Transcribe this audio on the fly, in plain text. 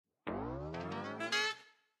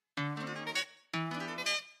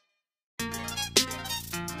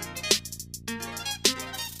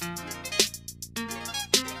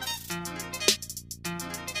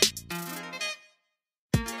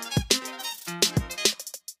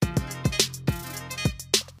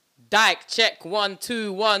Dyke, check 1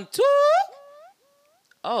 2 1 2.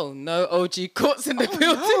 Oh no, OG Court's in the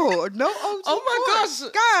building. No, OG Oh my Courts.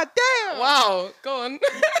 gosh. God damn. Wow, go on.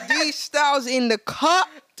 These styles in the cut.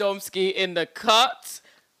 Domsky in the cut.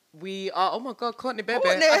 We are. Oh my God, Courtney Bebe.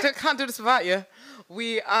 Courtney. I can't do this without you.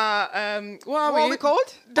 We are. What are we called?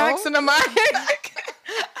 Dykes on the mic.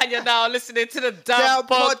 And you're now listening to the Damn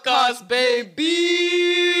Podcast,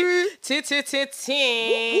 baby.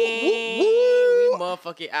 We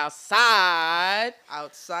motherfucking outside.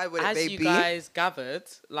 Outside with As it, baby. you guys gathered,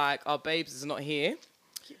 like our babes is not here.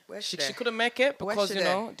 She couldn't make it because, you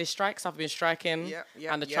know, the strikes have been striking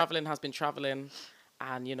and the traveling has been traveling.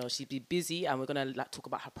 And, you know, she's been busy and we're going to like talk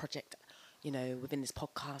about her project, you know, within this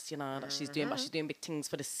podcast, you know, that she's doing. But she's doing big things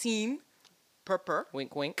for the scene. Purr.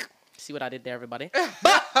 Wink, wink. See what I did there, everybody.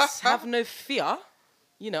 But have no fear.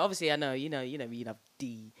 You know, obviously I know, you love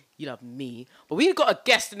D, you love me. But we got a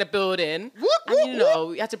guest in the building. And, you know,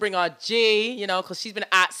 we had to bring our G, you know, because she's been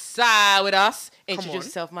outside with us. Introduce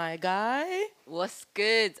yourself, my guy. What's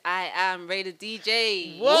good? I am Ray the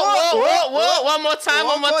DJ. Whoa. One more time.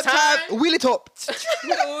 Wheel it up.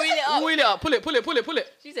 Wheel it up. Pull it.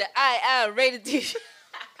 She said, I am Ray the DJ.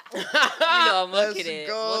 You know I'm working it.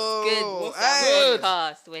 Go. What's good? What's Hey.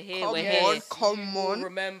 podcast? We're here. Come on.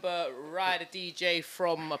 Remember Ryder DJ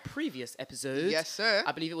from a previous episode? Yes, sir.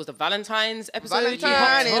 I believe it was the Valentine's episode.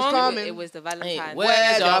 Valentine You is hopped on. coming. It was the Valentine's. Hey,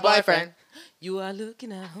 Where's your boyfriend? You are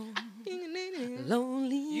looking at home,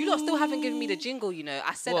 lonely. You lot still haven't given me the jingle, you know.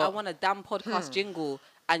 I said What? I want a damn podcast jingle,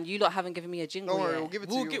 and you lot haven't given me a jingle Don't worry, yet. we'll give it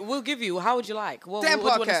to you. We'll give you. How would you like? What, Damn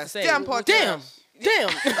what do you want us to podcast. say? Damn podcast. Damn.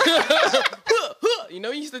 You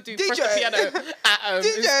know, we used to do press the DJ. piano at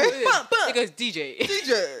DJ. Bum, bum. It goes DJ.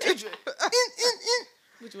 DJ.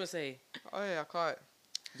 What do you want to say? Oh, yeah, I can't.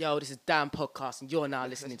 Yo, this is Damn Podcast, and you're now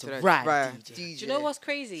listening to Right, Ride DJ. DJ. Do you know what's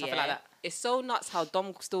crazy? Something Yeah? like that. It's so nuts how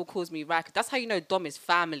Dom still calls me Ray. That's how you know Dom is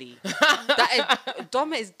family.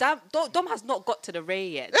 Dom has not got to the Ray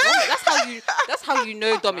yet. That's how you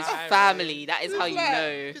know Dom is family. That is how you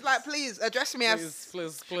know. She's like, please address me as.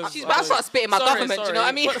 Please. She's about to start spitting my government. Do you know what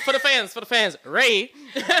I mean? For the fans, Ray,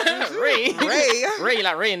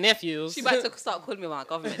 like Ray and nephews. She's about to start calling me my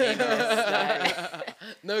government name. Like,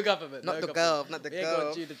 No government. Not no the government. girl, not the We ain't gonna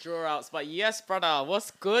girl. do the draw outs, but yes, brother.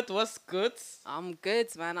 What's good? I'm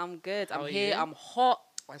good, man. I'm good. How I'm are here. you? I'm hot.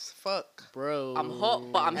 As fuck. Bro. I'm hot,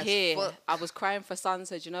 but I'm As here. fuck. I was crying for sun,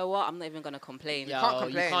 so do you know what? I'm not even gonna complain. Yeah. Can't you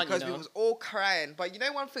complain can't, because you we know. was all crying. But you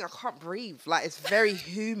know one thing, I can't breathe. Like, it's very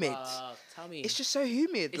humid. Tell me. It's just so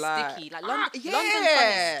humid. It's like, sticky. Like London sun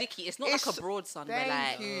yeah. is sticky. It's not It's- like a broad sun where thank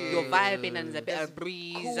like you. you're vibing and there's a bit of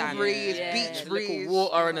breeze cool and breeze, yeah. beach There's a breeze. little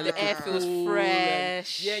water and a The little air feels cool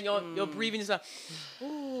fresh. And, yeah, and you're breathing just like,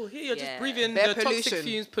 ooh, here you're just Yeah. breathing Bare the pollution. toxic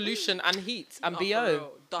fumes, pollution and heat and Oh, BO. for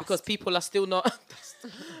real. Dust. Because people are still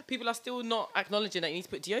not acknowledging that you need to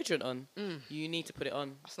put deodorant on. You need to put it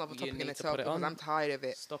on. That's another You topic in need to itself put it because on. I'm tired of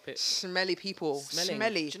it. Stop it. Smelly people. Smelling.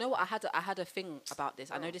 Smelly. Do you know what? I had a thing about this.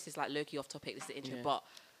 I know this is like low-key off topic, this is the intro, Yeah. but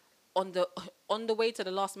on the way to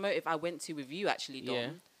the last motive I went to with you actually, Dom, Yeah.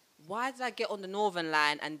 why did I get on the Northern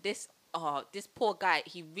Line and this poor guy,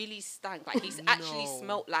 he really stank. Like he's actually No.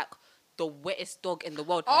 smelt like the wettest dog in the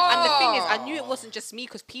world. And the thing is, I knew it wasn't just me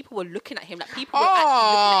because people were looking at him. Like people were actually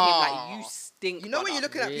looking at him like, you stink. You know when brother." you're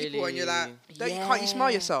looking at people and you're like, Really? can't you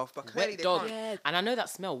smell yourself? But clearly Wet they dog. can't. Yeah. And I know that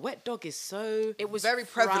smell. Wet dog is so... It was Very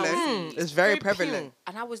prevalent. frowsy. It's very very prevalent. pure.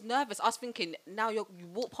 And I was nervous. I was thinking, now you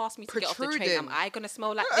walk past me to get off the train. Protruding. Am I going to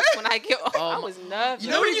smell like this when I get off? I was nervous.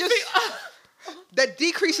 You know when you just... They're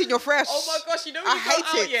decreasing your fresh. Oh my gosh, you know when I you go hate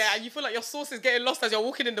out, it. yeah, and you feel like your sauce is getting lost as you're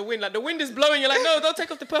walking in the wind. Like the wind is blowing, you're like, no, don't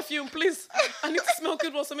take off the perfume, please. I need to smell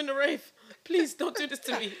good whilst I'm in the rave. Please, don't do this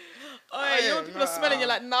to me. Oh, yeah, you know when people are smelling, you're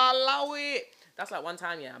like, nah, allow it. That's like one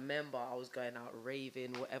time, yeah, I remember I was going out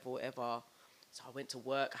raving, whatever. So I went to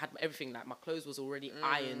work, I had everything, like my clothes was already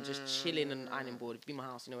ironed, just chilling on an ironing board. If you be my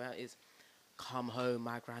house, you know how it is. Come home,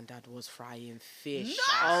 my granddad was frying fish.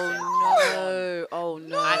 Oh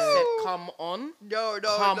no. I said, come on.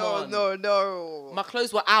 Come on. No. My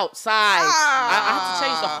clothes were outside. I had to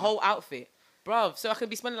change the whole outfit. Bruv, so I can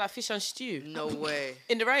be smelling like fish and stew. No way.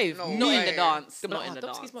 In the rave. No Not in way. the dance. They'll be Not like, in the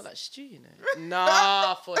Domsky dance. smell like stew, you know.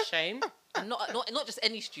 Nah, for shame. And not just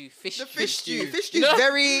any stew. Fish The stew. fish stew. Fish stew You know? is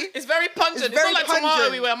very... It's very pungent. It's, very not like tomato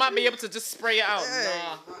pungent. where I might be able to just spray it out.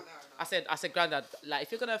 Yeah. Nah. I said, Granddad, like,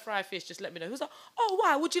 if you're going to fry fish, just let me know. He was like, oh,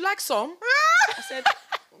 why? Would you like some? I said,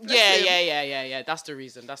 Yeah. That's the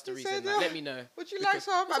reason. That's the He reason. said, Like, let me know. Would you like Because-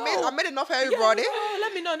 some? No. I made enough for Yeah, everybody. no,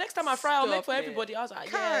 let me know. Next time I fry, I'll make for Stop it. everybody. I was like,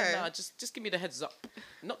 Okay. yeah, nah, just give me the heads up.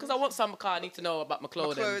 Not because I want some car. I need to know about my My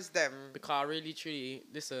clothing. clothes, them. Because I really, truly,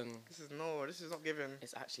 listen, This is not given.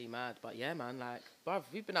 it's actually mad. But yeah, man, like, bruv,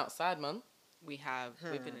 we've been outside, man. We have.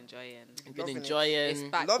 We've been enjoying. We've been Loving it. enjoying. It's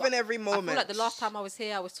back. Loving every I moment. feel like the last time I was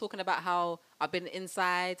here, I was talking about how I've been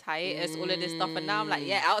inside, hiatus, all of this stuff, and now I'm like,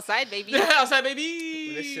 yeah, outside, baby. outside,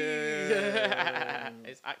 baby. Listen.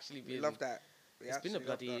 It's actually We been. love that. We It's been a absolutely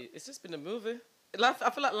love bloody. that. It's just been a movie. Life. I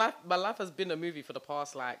feel like my life has been a movie for the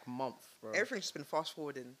past like month, bro. Everything's just been fast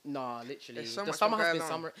forwarding. Nah, literally. There's so The much summer been has been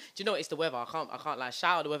going on. summer. Do you know what? It's the weather? I can't lie.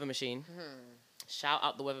 Shout out the weather machine. Shout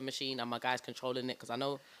out the weather machine and my guys controlling it because I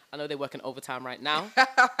know they're working overtime right now.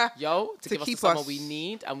 Yo, to give us the keep summer us. we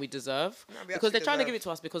need and we deserve. No, we Because they're actually trying to deserve. give it to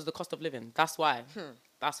us because of the cost of living. That's why.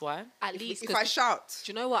 That's why. At least, If 'cause I shout,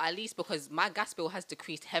 do you know what? At least because my gas bill has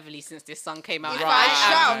decreased heavily since this sun came out. If and I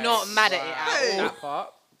shout- I'm not mad at it Hey. at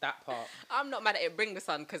all. That part. I'm not mad at it. Bring the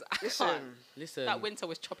sun because I can't. listen. Listen. That winter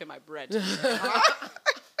was chopping my bread.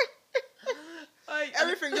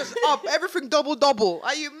 Everything just up. Everything double.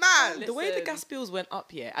 Are you mad? The way the Listen. gas bills went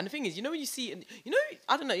up, yeah. And the thing is, you know when you see, and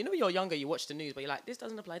I don't know, when you're younger, you watch the news, but you're like, this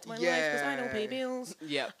doesn't apply to my life because I don't pay bills.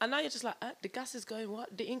 Yeah. And now you're just like, the gas is going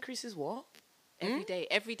what? The increase is what?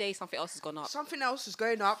 Every day something else has gone up. Something else is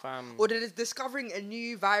going up, Fam. or they're discovering a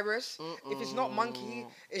new virus. If it's not monkey,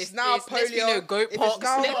 it's It's- now it's- let's be polio. no goat if pox. it's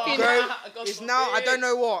now Let's be goat, God it's now I forbid. don't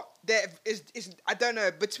know what. There is I don't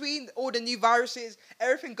know. Between all the new viruses,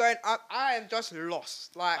 everything going up, I am just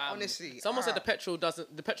lost. Like honestly, Someone said the petrol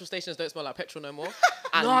stations don't smell like petrol no more.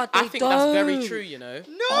 And No, I they think that's very don't. true, you know.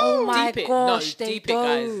 no. Oh my Deep it. gosh, No, they deep it,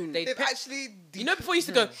 guys. don't. They They've actually. you know, before you used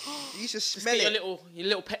to go, You should just smell get it. your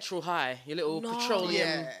little petrol high, your little No. petroleum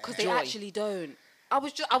Yeah. Because they joy. actually don't. I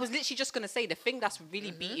was literally just gonna say the thing that's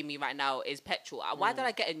really beating me right now is petrol. Why did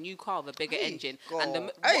I get a new car with a bigger Hey, engine? God. And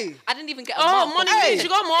the Hey. I didn't even get a Oh, month money of means you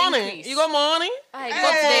got money. increase. You got money. Hey, in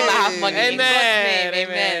God's name, I have money. In God's Amen. name,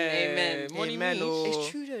 amen. Money Amen, means. oh. It's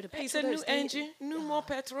true though. The Hey, petrol it's a don't new stay- engine, more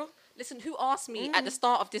petrol. Listen, who asked me at the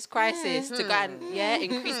start of this crisis to go and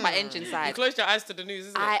increase my engine You size? closed your eyes to the news,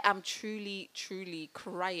 isn't it? I am truly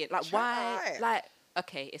crying. Like, why? Try. Like,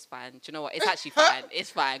 okay, it's fine. Do you know what? It's actually fine. It's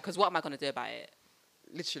fine. Because what am I gonna do about it?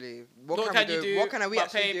 Literally, what What can we you do? What can we but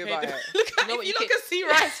actually do pay about the- it? Look at know what you you look can- at see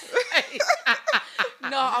right.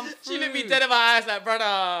 No, I'm She looked me dead in my eyes like,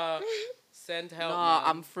 brother, send help. No, man.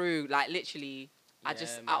 I'm through. Like literally, I Yeah,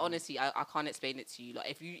 man. honestly, I can't explain it to you.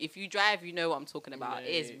 Like if you drive, you know what I'm talking about. It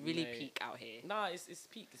is Mate, really mate. peak out here. Nah, it's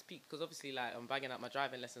peak because obviously like I'm bagging out my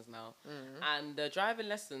driving lessons now, Mm-hmm. and the driving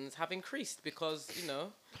lessons have increased because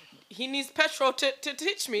he needs petrol to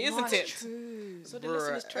teach me, isn't No, it? it's true. So the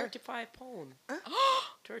lesson is Bruh. 35 pound.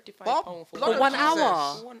 35 Bob, pound for blood For 1 Jesus.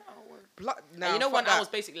 hour. For 1 hour. Blood. And Nah, you know, fuck 1 that. hour is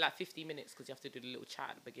basically like 50 minutes because you have to do the little chat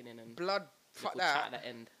at the beginning and Blood. Fuck little chat that. at the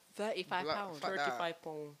end. 35 Blood- pounds. fuck that. 35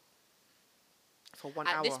 pound. For 1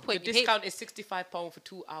 At hour. this The point, you discount is 65 pound for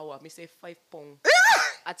 2 hours. Me say 5 pound.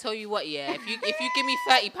 I tell you what, yeah. If you give me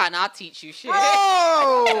 £30, I'll teach you shit.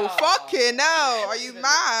 Oh, fucking hell. Are you It's just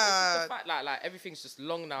mad? the fact like everything's just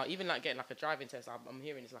long now. Even like getting like a driving test, I'm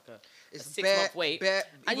hearing it's like a It's 6-month wait. bare-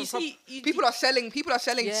 And even you see, you- people are selling Yeah,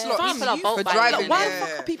 slots people are for bulk buying. driving. Like, why the yeah.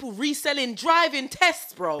 fuck are people reselling driving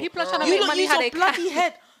tests, bro? People are trying to you make don't money use how your they bloody can.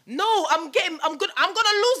 head. No, I'm gonna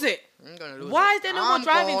lose it. I'm gonna lose Why it. is there no more I'm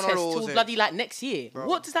driving gonna tests lose till it. bloody like next year?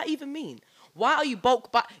 What does that even mean? Why are you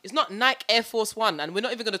bulk buy? It's not Nike Air Force One, and we're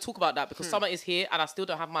not even gonna talk about that because summer is here, and I still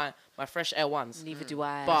don't have my fresh Air Ones. Neither do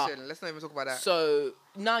I. But- Listen, let's not even talk about that. So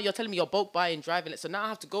now you're telling me you're bulk buying driving. So now I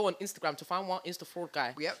have to go on Instagram to find one Insta fraud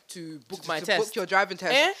guy Yep. to book To- my to test. book your driving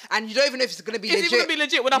test, Eh? and you don't even know if it's gonna be Is it legit. gonna be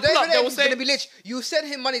legit? When I You don't pull up, even know they if will it's say, gonna be legit. You send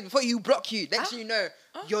him money before you block you. Next thing you know,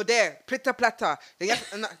 you're there. Plitter platter. They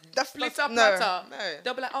have- and that's Plitter no, platter. No.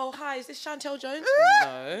 They'll be like, oh, hi, is this Chantel Jones?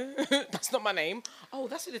 No, that's not my name. Oh,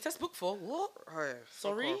 that's who the test booked for. What? Oh, yeah, fuck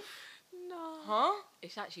Sorry? off. No. Huh?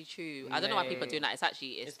 It's actually true. I don't know why people are doing that. It's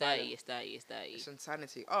It's dirty. violent. It's dirty. It's dirty. It's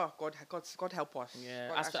insanity. Oh God help us. Yeah.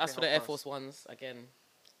 God As for actually the Air help us. Force Ones, again,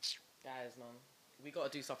 guys, man, we gotta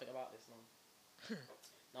do something about this, man.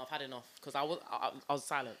 No, I've had enough because I was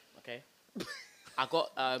silent. Okay. I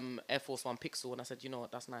got Air Force One Pixel and I said, you know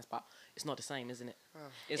what, that's nice, but it's not the same, isn't it?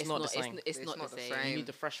 It's not the same. It's not the same. You need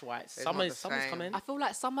the fresh whites. It's not Summer's the same. coming. I feel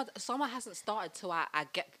like summer hasn't started till I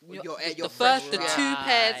get Your the fresh first, the white. two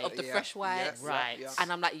pairs of the Yeah, fresh whites. yeah, Right. yeah.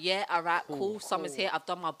 And I'm like, yeah, all right, cool. Summer's here. I've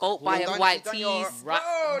done my bulk You've buy of done- white you've done your- tees. Right.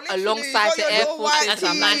 Bro, literally, Alongside you got the your Air little Force white And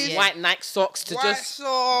some nice tees, white Nike socks to white just.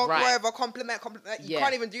 sock, Right. whatever, compliment. You Yeah.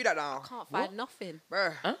 can't even do that now. Can't find nothing.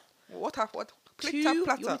 Bro. Huh? What? Two, Plitter you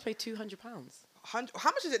platter. only pay £200. How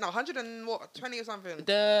much is it now? 100 and what? 20 or something.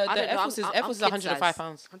 The I don't know, Air Force is I'm Air Force is kid 105 size.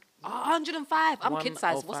 pounds. 105. I'm kid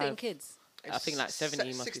size. What's it in 105. kids? I think like 70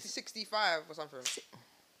 must 60, be. 65 or something. 60,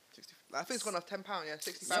 I think it's gone off £10. Yeah,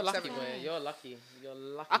 65, You're lucky, 70. boy. You're lucky. You're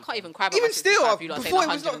lucky. I can't even cry about Even my still, 65, you lot saying before it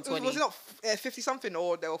was not 120. was it not 50 something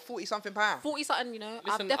or there were 40 something pounds. 40 something, you know. I've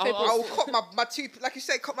Listen, definitely I'll- bought I'll cop my two, like you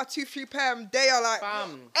said, cop my 2-3 pair. They are like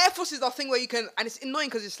Fam. Air Force is the thing where you can, and it's annoying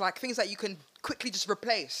because it's like things that you can quickly just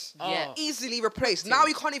replace, Yeah. easily replace. Now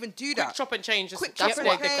you can't even do Quick that. chop and change. Just Quick That's chop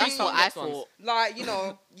what, and change. that's what I Next ones. thought. Like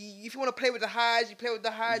if you want to play with the highs, you play with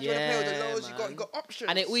the highs. You want to play with the Yeah, lows. You man. got options.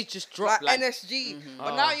 And it always just drop like like NSG.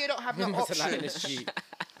 But Oh. now you don't have no Remember to like options. NSG.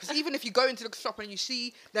 Because even if you go into the shop and you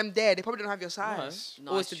see them there, they probably don't have your size.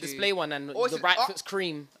 No, Always it's the true. display one and Or is the it right up? foot's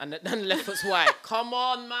cream and the left foot's white. Come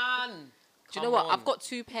on, man. Do you know what? I've got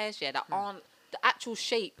 2 pairs here that aren't. The actual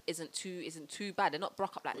shape isn't too bad. They're not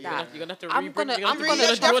broke up like that. You're gonna have to I'm rebrand. gonna- you're I'm have gonna- You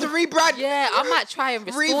have to rebrand. Yeah, I might try and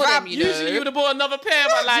restore Revamp. them. You know. Usually you would have bought another pair,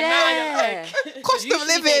 but like now you're like. Cost of Usually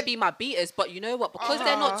living. they'd be my beaters, but you know what? Because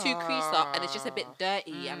they're not too creased up and it's just a bit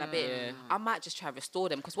dirty and a bit, Yeah. I might just try and restore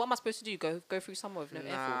them. Because what am I supposed to do? Go through summer with no Air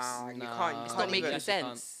Nah, Force? you Nah. can't. You It's can't not making even.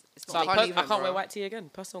 sense. It's So not I can't making even, can't wear bro. white tee again.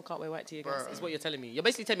 Personal can't wear white tee again. Bruh. That's what you're telling me. You're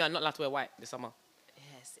basically telling me I'm not allowed to wear white this summer.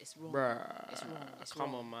 Yes, it's wrong. Bruh. It's wrong. It's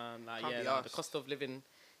Come wrong. on, man. Like, Can't yeah, be nah, the arsed. cost of living.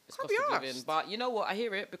 It's Can't cost be of living. arsed. But you know what? I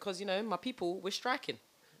hear it because we're striking.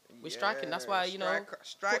 We're striking. That's why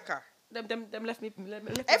Striker. them left me.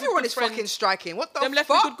 Left Everyone me is good fucking striking. What the Them left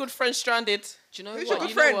fuck? me good friends stranded. Do you know Who's what? your good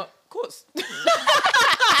You friend? know what? Of course.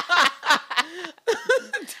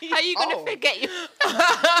 How are you gonna Oh. forget you?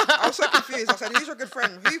 I was so confused. I said, "Who's your good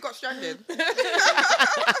friend? Who got stranded?"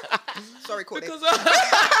 Sorry, Courtney. Because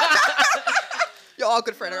You're our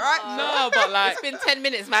good friend, all right? no, but like. It's been 10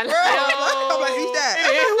 minutes, man. Bro, I'm like, who's that?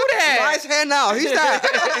 Hey, who there? Nice hair now. Who's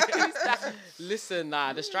that? Listen,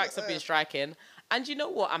 the strikes have been striking. And you know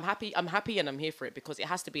what? I'm happy and I'm here for it because it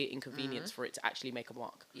has to be an inconvenience for it to actually make a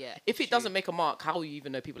mark. Yeah, If it doesn't make a mark, how will you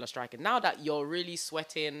even know people are striking? Now that you're really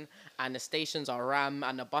sweating and the stations are ram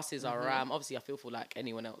and the buses are ram, obviously I feel for like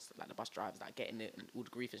anyone else, like the bus drivers, like getting it and all the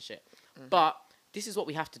grief and shit. But this is what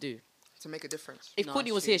we have to do. To make a difference. If No, Courtney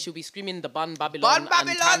it's was true. here, she'll be screaming the Bun Babylon, Bun Babylon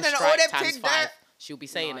and times and all strike them times things 5. there. She'll be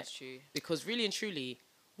saying No, it. it's true. Because really and truly,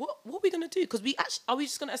 what are we gonna do? Because are we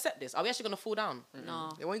just gonna accept this? Are we actually gonna fall down?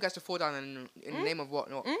 No. They want you guys to fall down in the name of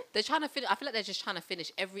what? No. They're trying to finish. I feel like they're just trying to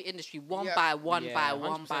finish every industry one Yeah. by one Yeah, by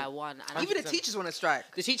one 100%. by one. And Even the 100%. teachers want to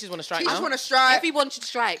strike. The teachers want to strike Teachers now. want to strike. everyone should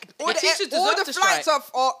strike. All The the, teachers all deserve the to flights strike.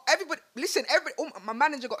 of everybody. Listen, my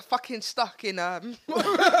manager got fucking stuck in.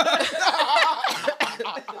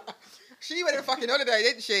 She went on fucking holiday,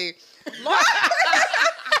 didn't she?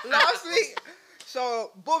 Last week.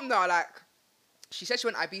 So boom, now like, she said she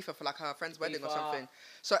went to Ibiza for like her friend's wedding or Ibiza. something.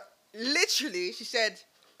 So literally, she said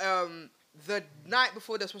the night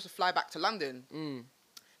before they're supposed to fly back to London,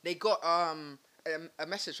 they got a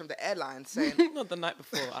message from the airline saying Not the night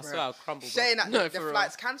before. I swear I'll crumble. bro. saying that No, the for real.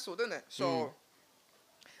 flight's cancelled, isn't it? So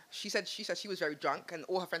she said she was very drunk and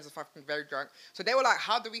all her friends are fucking very drunk. So they were like,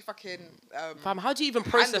 how do we fucking Fam, how do you even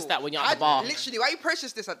process handle- that when you're at how the bar? Literally, why you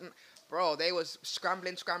process this? Bro, they was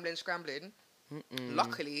scrambling.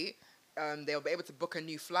 Luckily, they were able to book a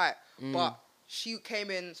new flight. But she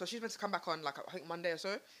came in, so she was meant to come back on like I think Monday or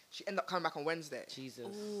so. She ended up coming back on Wednesday. Jesus.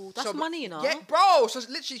 Ooh, that's So, money, you know. Yeah, bro. So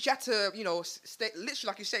literally, she had to, stay. Literally,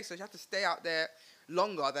 like you say, so she had to stay out there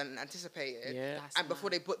longer than anticipated. Yeah. That's And before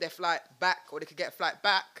mad. they booked their flight back, or they could get a flight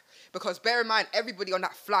back, because bear in mind, everybody on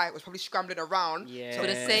that flight was probably scrambling around. Yeah. For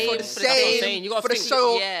the For same- the for That's what I'm same. saying. You gotta For the think-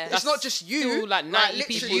 so. Yeah. It's That's not just you. still like 90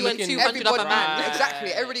 literally, people You and looking- 200 other everybody- man. Exactly.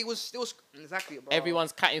 Right. Everybody was still exactly. Bro.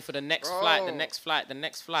 Everyone's cutting for the next flight, the Bro. next flight, the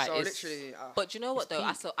next flight. So It's- literally. But you know what It's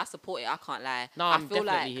though, peak. I support it. I can't lie. No, I I'm feel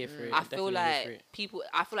definitely like here for it. I I'm feel definitely here for like it. people.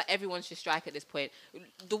 I feel like everyone should strike at this point.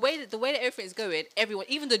 The way that everything's going, everyone,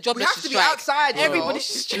 even the jobless, we have should to be strike. outside. bro. Everybody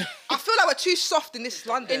should strike. I feel like we're too soft in this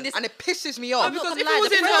London, In this- and it pisses me off. I'm not Because gonna if lie, it was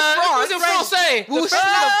the in French- France, eh? We'll The French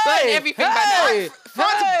still would have burn hey, everything by now. hey,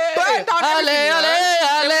 France hey, burned down allez, everything, you know?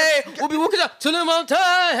 allez, allez, we'll be walking up to the mountain.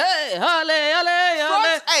 Hey, allez, allez,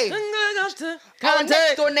 France, allez. Our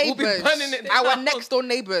next door We'll be neighbours. burning it Our down. next door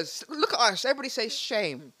neighbours. Look at us. Everybody say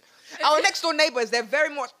shame. Our next door neighbours. They're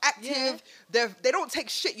very much active. They don't take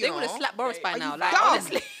shit. You They know. would have slapped Boris by Are now. you Like dumb?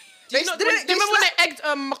 honestly. Do you remember when they egged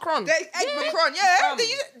Macron? They egged Macron. Yeah.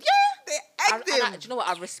 They egged him. Do you know what?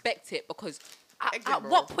 I respect it because Egged him, at bro.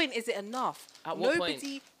 what point is it enough? At what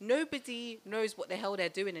Nobody knows what the hell they're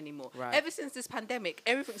doing anymore. Right. Ever since this pandemic,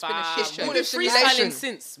 everything's been a Fam, shit show. All We've been of simulation. freestyling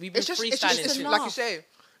since. We've been It's just freestyling it's since. like you say.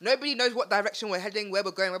 Nobody knows what direction we're heading, where we're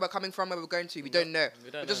going, where we're coming from, where we're going to. We don't know.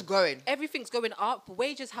 We're just going. Everything's going up.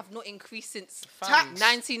 Wages have not increased since Tax.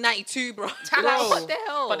 1992, bro. Tax. Like, what the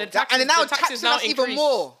hell? But the And taxes, then now the taxes taxing now us even increase.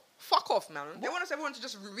 more. Fuck off, man. They want us everyone to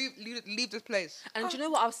just leave this place. And do you know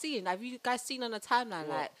what I was seeing? Have you guys seen on the timeline,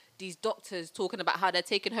 like, these doctors talking about how they're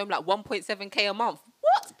taking home, like, 1.7k a month?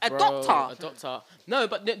 What? A Bro, doctor? A doctor. No,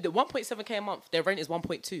 but the 1.7k a month, their rent is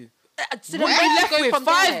 1.2. So What then are you where left do you with? go from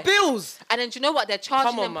 5 there? bills. And then do you know what? They're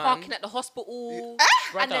charging Come on, them man. parking at the hospital.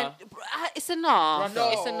 And then, Brother. it's enough. Brother.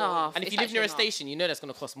 It's enough. And if It's you live near a actually enough. station, you know that's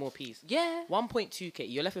going to cost more peas. Yeah. 1.2k,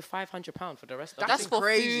 you're left with £500 for the rest of That's the for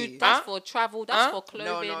crazy. food, that's Huh? for travel, that's Huh? for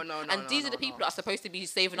clothing. No, and these are the no. people that are supposed to be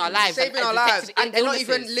saving our lives. Saving and our lives. detecting And they're not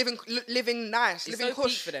even illnesses. living nice, It's living so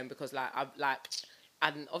peak cush. for them because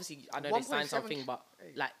and obviously I know they signed 1.7K. something, but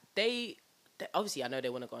like they obviously I know they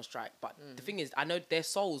want to go on strike, but the thing is I know their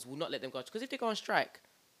souls will not let them go because if they go on strike,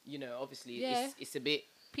 you know, obviously Yeah. it's a bit.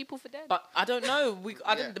 People for them. But I don't know.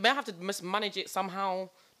 They may have to manage it somehow.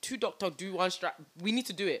 2 doctors do 1 strike. We need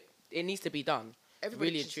to do it. It needs to be done. Everybody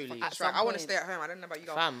really and just truly. fucking At strike. some I want to point. stay at home. I don't know about you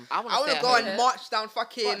guys. Fam. I I want want to to go and march down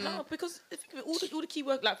fucking. But no, because think of it, all the key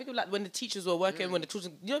work, like think of like when the teachers were working, when the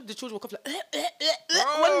children, you know, the children were coughing like,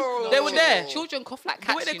 Bro. when they were there, Children cough like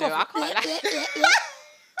the way cats, they you know. I cough, can't lie.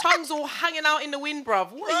 tongues all hanging out in the wind,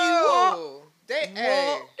 bruv. What are you? Bro.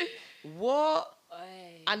 They, What?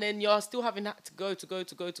 Oi. And then you're still having that to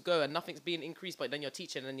go, and nothing's being increased, but then you're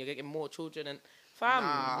teaching, and you're getting more children, and fam.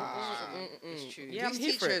 It's true. Yeah, I'm These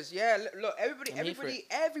here for it. teachers, yeah, look, everybody, I'm here for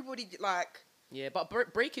everybody, like, Yeah, but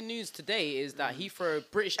breaking news today is that Heathrow,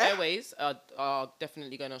 British Airways are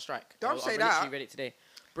definitely going on strike. Don't say I've that. literally read it today.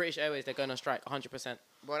 British Airways, they're going on strike, 100%.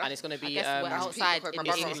 Well, And it's going to be guess we're that's outside peak in because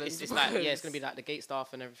my England. brother- it's like it's going to be like the gate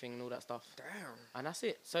staff and everything and all that stuff. damn. And that's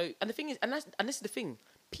it. So, and the thing is, and this is the thing.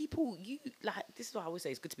 People, you like this is what I always say.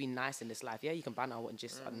 It's good to be nice in this life. Yeah, you can ban out and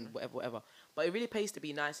just and whatever. But it really pays to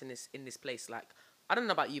be nice in this place. Like I don't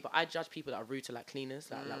know about you, but I judge people that are rude to like cleaners,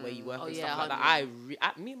 like where you work Oh, and yeah, stuff like that.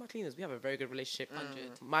 100. Me and my cleaners, we have a very good relationship.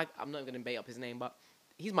 I'm not going to bait up his name, but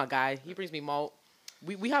he's my guy. He brings me malt.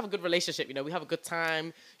 We have a good relationship. You know, we have a good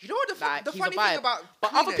time. You know what the Like, the he's a funny vibe. thing about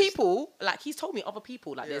But other cleaners- people, like he's told me, other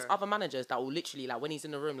people, like there's Yeah. other managers that will literally, like when he's in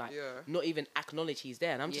the room, like Yeah. not even acknowledge he's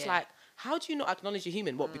there, and I'm just Yeah. like, how do you not acknowledge a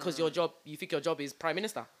human? What, because you think your job is prime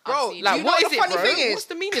minister, Bro, seen like you know what what is the it, funny bro? thing is? What's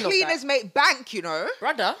the meaning of Cleaners that, make bank, you know.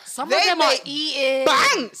 brother? Some They of them are make eating.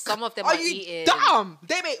 Bank. Some of them Are are you eating. dumb?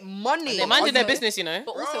 They make money. They're minding their Are you- business, you know.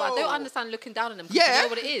 But also, I Bro. don't understand looking down on them. 'Cause Yeah. You know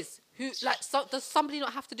what it is? Who does somebody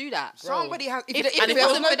not have to do that? Somebody has. If there it was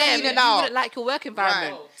wasn't no for them, cleaner you now, wouldn't like your work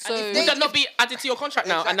environment. Right. So And if Would they- that not be added to your contract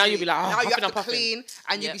now? And now you'll be like, oh, now you huffing have and to puffing. clean,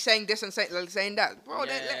 and you Yeah. be saying this and saying that, bro.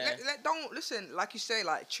 Yeah. Don't listen. Like you say,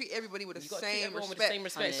 like treat everybody with the You gotta treat same everyone with respect. the same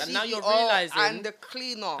respect. And And now you're CEO realizing. and the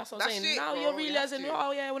cleaner. That's what I'm saying. it, Now bro. you're You realizing, have to.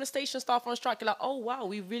 oh yeah, when the station staff are on strike, you're like, oh wow,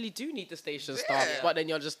 we really do need the station Yeah. staff. But then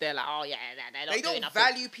you're just there like, oh yeah, they're not They doing don't nothing.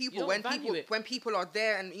 value You people don't when value people it. when people are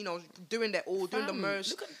there and doing their all, doing the Fam, most.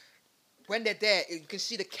 look at When they're there, you can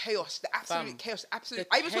see the chaos, the absolute Fam, chaos, absolute.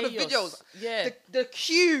 the I even saw the chaos. videos. Yeah. The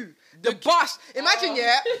queue, the bus. Imagine,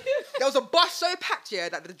 yeah, there was a bus so packed, yeah,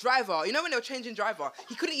 that the driver, you know, when they were changing driver,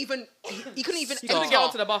 he couldn't even He enter. couldn't get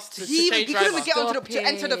onto the bus to change He couldn't even driver. get onto Stop to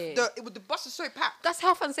enter it. the bus is so packed. that's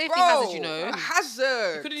health and safety Bro, hazard, you know. a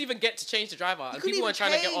hazard. Couldn't even get to change the driver, and Couldn't people were even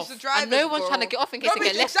trying to get change off. the drivers, no one's bro. trying to get off in case they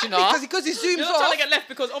get left, exactly, you know. because he zooms You're not off. trying to get left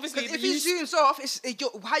because obviously Because if he zooms off,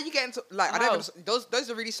 how you get into like I How? don't even, those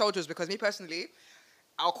are really soldiers because me personally,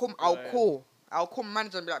 I'll call my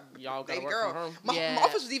manager and be like, Y'all gotta baby work girl, from home. my Yeah.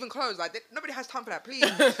 office was even closed. Like nobody has time for that, please.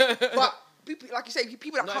 But people, like you say,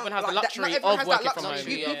 people that Not can't even have the like, that- not luxury everyone of has working that from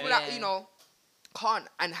luxury. home. People Yeah. that can't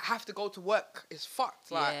and have to go to work is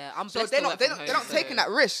fucked. Like, Yeah, I'm so blessed they're to not work they're from not, they're home, not taking so- that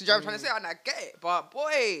risk. You know what I'm trying to say? And I get it, but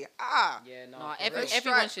boy, Yeah, no. No, for real. Let's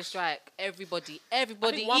everyone strike. should strike. Everybody, I think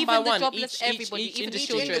one even by the one, jobless, each everybody, even the industry.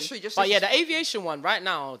 children. Industry just But needs yeah, to- the aviation one right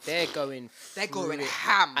now, they're going. they're going through it.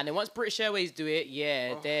 ham. And then once British Airways do it,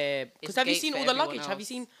 yeah, they're. Because It's have you gate seen for all the everyone luggage? Have you else.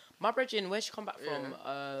 seen my brethren? Where's she come back from?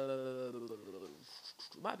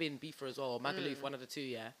 Might have been Beefer as well, or Magaluf, one of the two.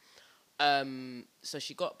 Yeah. So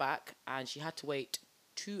she got back and she had to wait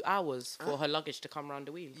 2 hours for her luggage to come around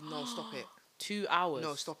the wheel. No, stop it. 2 hours.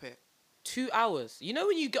 No, stop it. 2 hours. You know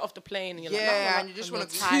when you get off the plane and you're like, Yeah, nah, and you just And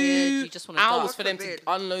want you're to tired, two you just wanna hours dart. for them to Forbid.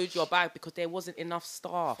 unload your bag because there wasn't enough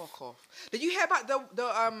staff. Fuck off. Did you hear about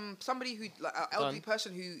the somebody who like an elderly Gone.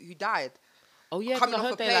 person who died? Oh yeah, 'cause Coming I off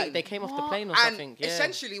heard a they plane. they came off the What? plane or And something. Yeah.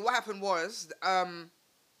 essentially, what happened was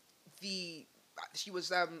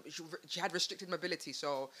she had restricted mobility,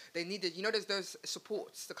 so they needed there's those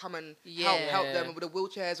supports to come and help Yeah. them with the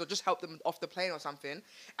wheelchairs or just help them off the plane or something.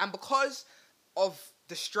 And because of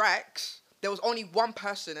the strikes, there was only one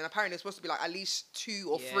person, and apparently there's supposed to be like at least 2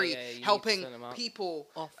 or 3 you need to helping send them out. people,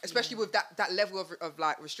 Off, especially with that level of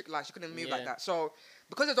like restricted life. She couldn't move like Yeah. that. So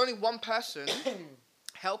because there's only one person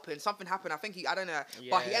helping, something happened. I think I don't know,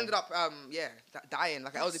 but he Yeah. ended up dying,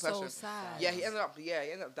 like an elderly so person. sad. Yeah, he ended up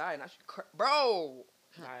dying. That's bro.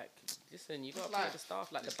 Like, listen, you gotta pay Like, the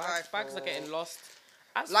staff. Like, the it's bags are like, getting lost.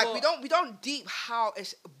 As Like for- we don't deep how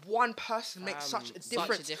it's one person makes such a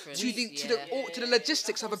difference, difference. to the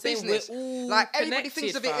logistics of a I'm saying business. we're all Like everybody connected,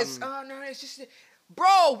 thinks of it as fam. no, it's just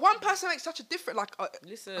bro. One person makes such a difference. Like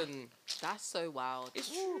Listen, That's so wild. it's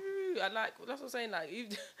true. I like, that's what I'm saying. Like,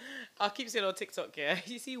 I keep saying on TikTok, yeah,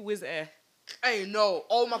 you see Wizz Air. hey no,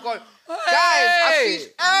 oh my god, guys, Hey!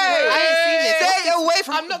 I ain't seen it. stay away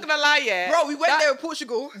from. I'm not gonna lie, yeah. bro. We went That- there in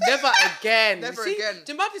Portugal. Never again. Never See, again.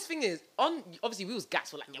 Do you know what this thing is? Obviously we was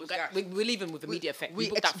gassed. We're like, yeah, was gassed. we're leaving with immediate effect. We we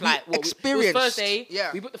booked that ex- flight. we What, it was experienced. Thursday.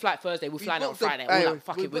 Yeah. We booked the flight Thursday. We're flying out on booked the- Friday. We're like,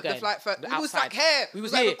 fuck we it, we're booked the going. flight first. We're We was outside. like here. We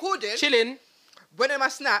was like here, recording. chilling. Went in my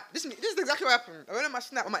snap. This is exactly what happened. I went in my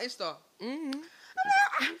snap on my Insta. Mm-hmm.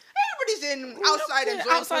 Everybody's in outside yeah,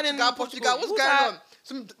 enjoying outside in Portugal. Portugal. What's Who's going that? on?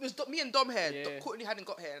 It was me and Dom here. Yeah. Courtney hadn't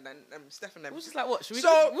got here, and then Steph and them. It was just like, what? Should we So-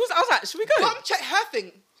 go? I was like, should we go? Dom checked her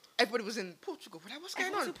thing. Everybody was in Portugal. We're like, what's going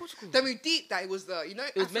Everyone's on? in Portugal. Then we deep that it was the It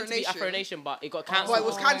was meant to be Afro Nation, but it got Well, cancelled. it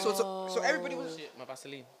was cancelled. So everybody was. Shit, my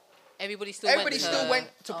Vaseline. Everybody still Everybody went still to, went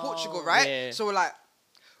to Portugal, right? Yeah. So we're like,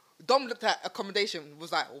 Dom looked at accommodation,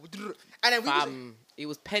 was like, and then we was, Fam, it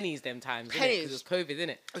was pennies them times. Because Pennies. it was COVID, innit?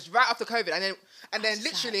 it was right after COVID, and then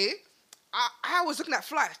literally, I was looking at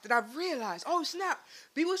flights, then I realized, oh snap,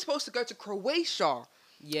 we were supposed to go to Croatia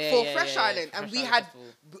Yeah. for yeah, Fresh yeah, Island, for and Fresh we Island had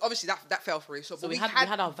Festival. obviously that fell through. So, So but we we had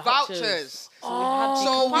had our vouchers. vouchers.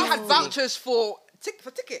 So we had capacity. vouchers for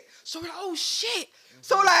ticket. So we're like, oh shit.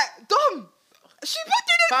 So like, Dom, she booked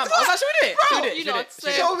it. Fam, I was like, should we do it? Bro, Should we do it? you Should we do know, it? so Should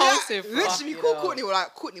we do it? So we like, impulsive, bro. literally, we Fucking called hell. Courtney. We're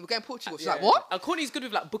like, Courtney, we're going to Portugal. She's like, Yeah. what? And Courtney's good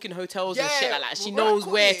with like booking hotels and Yeah, shit like that. She we're knows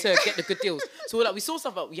like, where Courtney. to get the good deals. So we're like, we saw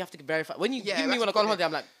stuff, but we have to verify. When you Yeah, give me that's when I go on Courtney. holiday,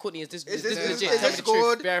 I'm like, Courtney, is this legit? Tell me Is the this truth.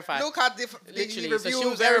 good? Verify. Look at the Literally. reviews. So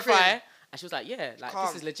she'll verify, everything. and she was like, yeah, like Calm.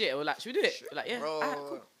 this is legit. We're like, should we do it? We're like, yeah. Bro, Alright,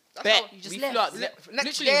 cool. that's Bet. how- You just we left. flew out. Next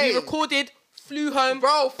Literally, day. we recorded, flew home,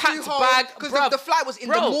 Bro, flew packed home, bag, 'cause bruv. the flight was in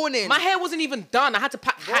the Bro, morning. My hair wasn't even done. I had to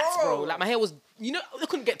pack hats, bro. Bro. Like my hair was, you know, I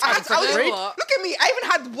couldn't get I time had to to, I was, separate. what? look at me. I even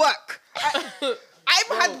had work. I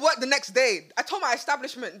even had work the next day. I told my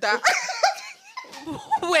establishment that.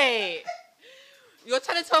 Wait. You're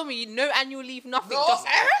trying to tell me no annual leave, nothing. No, Just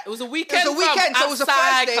It was a It weekend. was a weekend, so it was a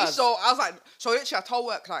outside, Thursday. cuz. So I was like, so literally, I told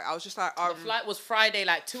work like I was just like, The flight was Friday,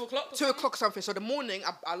 like 2 o'clock. or 2 o'clock or something. So the morning,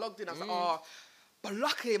 I logged in. I was like, oh. But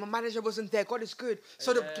luckily, my manager wasn't there. God is good.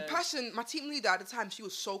 So the person, my team leader at the time, she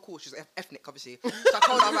was so cool. She was ethnic, obviously. So I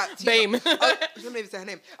told her, I was like, Bame. let me even say her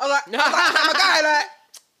name. I was like, my guy, like,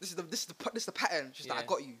 this is the pattern. She's like, Yeah. I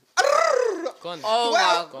got you. Gone. Oh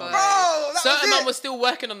Well, my bro, god. that Certain was man it. was still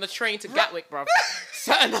working on the train to Gatwick, bro.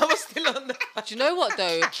 Certain man was still on the Do you know what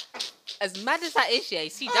though? As mad as that is, yeah.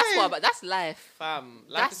 See, that's what. But that's life. fam.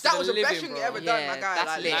 That's- That was the living, best thing bro. you ever done, Yeah, my guy. that's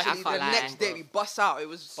Like, lit. I literally, can't the lie. next day we bust out. It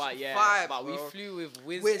was But yeah, vibes, but we bro. flew with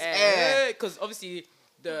Wizz Wizz Air Air. because obviously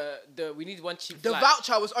the we need one cheap The flight.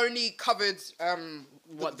 voucher was only covered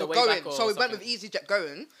What, the the way going, back or so we went something? with EasyJet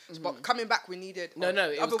going. But coming back, we needed No, it other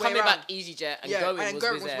was way coming around. back EasyJet and Yeah, going and was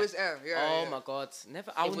going Wizz was Air. Wizz Air. Yeah, Oh yeah. my god,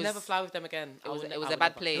 never. I will was- never fly with them again. I It was, will it was I a will bad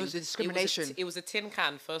never. plane. It was a discrimination. It was a tin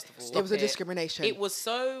can, first of all. It was a it. discrimination. It was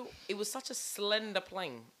such a slender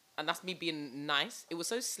plane, and that's me being nice. It was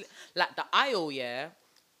so like the aisle, yeah.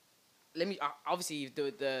 Let me obviously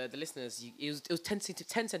the listeners. It was 10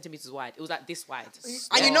 centimeters wide. It was like this wide.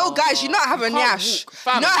 And you know, guys, you know I have a You can't nyash. walk,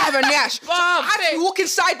 fam. You know I have a nyash. So I had to Fam, be walking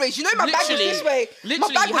sideways. You know my bag was Literally, this way. My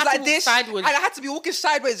literally, bag you was had to like walk this, sideways. and I had to be walking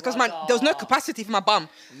sideways because there was no capacity for my bum.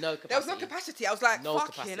 No capacity. There was no capacity. I was like, No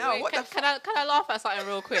fucking capacity. hell, Wait, what the Can I laugh at something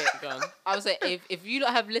real quick? Go on. I was like, if you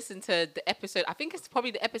lot have listened to the episode, I think it's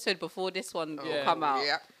probably the episode before this one will Yeah. come out.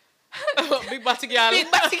 Yeah. Big batty girl. Big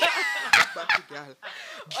Batty- Girl.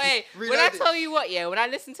 Wait, when I Reloaded. tell you what, yeah, when I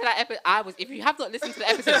listened to that episode, if you have not listened to the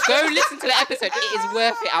episode, go listen to the episode. It is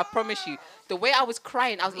worth it, I promise you. The way I was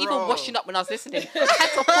crying, I was even Bro. washing up when I was listening. I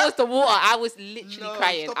had to pause the water. I was literally No,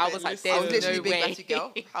 crying. stop I it. was like, I was there's literally no big way. batty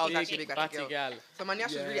girl. I was actually big batty batty girl. girl. So my nyash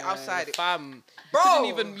was really Yeah, outside. Fam. Bro.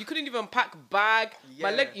 You couldn't even pack bag. My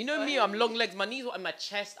Yeah. leg, you know me, I'm long legs. My knees were on my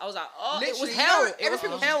chest. I was like, oh, it was Literally, hell. you know, It was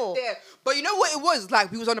everything was hell. there. But you know what it was?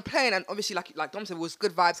 Like, we was on a plane, and obviously, like Dom said, it was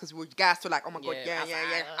good vibes because we were gassed. We're like, oh my God, Yeah,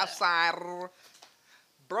 yeah. Outside.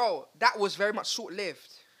 Bro, that was very much short-lived.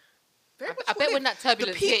 Very much I bet when short-lived. that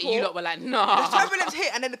turbulence The hit, you people- lot were like, The nah. turbulence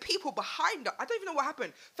hit, and then the people behind us, I don't even know what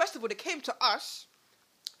happened. First of all, they came to us.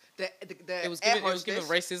 the It was air given hostess-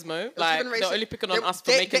 racismo. Like given they're racist- only picking on they- us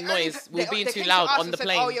for they- making they only- noise. We're being they too came to loud us on and the said,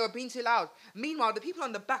 plane. Oh yeah, we're being too loud. Meanwhile, the people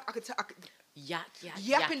on the back, I could tell.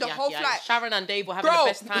 Yapping the whole flight. Sharon and Dave were having Bro, the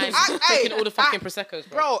best time. I- Taking all the fucking I- Prosecco's,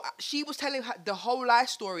 Bro, she was telling her the whole life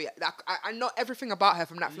story. Like, I know everything about her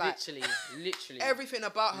from that flight. Literally. Everything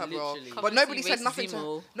about her, bro. Literally. But Come nobody and said see nothing to her.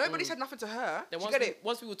 racism. Nobody said nothing to her. Then Do you once get it?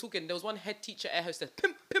 once we were talking, there was one head teacher air hostess.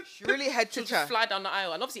 Pimp, pimp, She pimp. really head She would teacher. just fly down the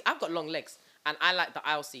aisle. And obviously, I've got long legs. And I like the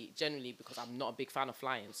aisle seat generally because I'm not a big fan of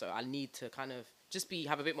flying. So I need to kind of just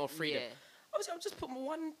have a bit more freedom. Yeah. Obviously, I'll just put my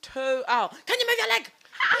one toe out. Can you move your leg?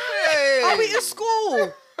 Hey. Are we in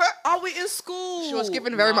school? Are we in school? She was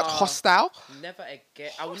given very much hostile. Never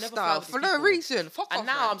again. I will never fly Hostile with these for no people. reason. Fuck off. And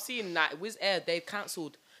now man. I'm seeing that Wizz Air, they've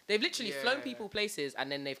cancelled. They've literally flown Yeah. people places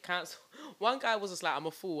and then they've cancelled. One guy was just like, I'm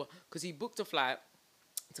a fool because he booked a flight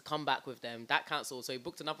to come back with them. That cancelled. So he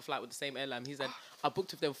booked another flight with the same airline. He said, I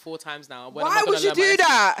booked with them 4 times now. When am I Why gonna would you learn my do lesson?"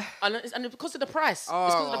 that? And it's because of the price. It's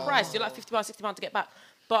because of the price. You're like £50, £60 to get back.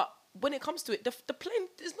 But when it comes to it, the plane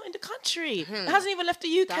is not in the country. It hasn't even left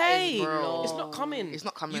the UK. That is bro. It's not coming. It's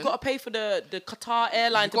not coming. You got to pay for the Qatar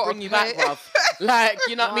airline to gotta bring you back, pay. bruv. Like,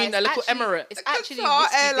 you know what I No, mean? A it's little actually- Emirate. It's actually Qatar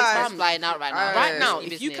risky Airlines. business flying out right now. Right Right now,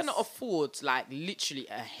 Risky if you business. cannot afford like literally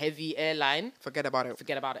a heavy airline, Forget about it.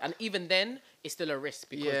 forget about it. And even then, it's still a risk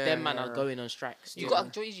because Yeah. them man are going on strikes. You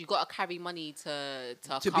still. got to carry money to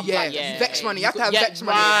To come be back. yeah. vex money. You have to have Yeah, vex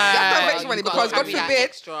money. You have to have right. vex money You gotta because God carry that forbid,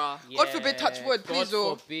 extra. God forbid, touch wood, God please,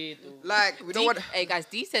 oh. forbid, oh. like we don't D- want. Hey guys,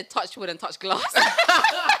 D said touch wood and touch glass.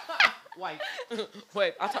 Wait,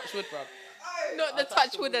 wait, I touch wood, bro. Not the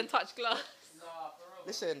touch wood and touch glass.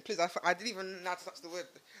 Listen, please. I didn't even know how to touch the wood,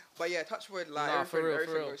 but yeah, touch wood. Like Nah, for real, for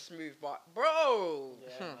everything real. goes smooth. But bro,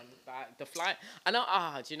 Yeah, man, like the flight. I know.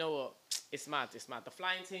 Do you know what? It's mad. It's mad. The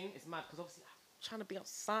flying thing is mad because obviously I'm trying to be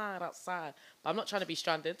outside, but I'm not trying to be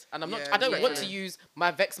stranded, and I'm not. Yeah, I don't want to literally. use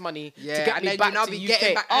my Vex money yeah, to get and me then back you now to be UK.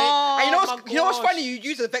 getting back. Oh, and my you know what's gosh. funny? You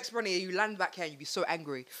use the vex money, and you land back here, and you be so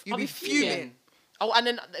angry. You I'll be fuming. Oh, and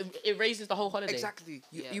then it raises the whole holiday. Exactly.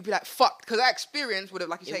 Yeah. You'd be like, fuck, because that experience would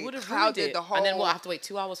have, like you It say, would have ruined clouded it. the whole. And then what? I have to wait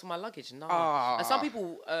 2 hours for my luggage. No. Ah. And some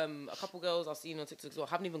people, a couple girls I've seen on TikTok as well,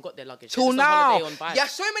 haven't even got their luggage. Till They're just on now. holiday on bike. Yeah,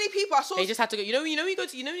 so many people I saw. They just had to go. You know when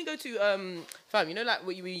you go to fam. You know like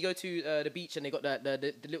when you go to the beach and they got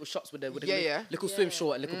the little shots with the Yeah, little, yeah. little swim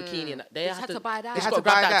short and little bikini and that. They had to buy that. They They just had got to to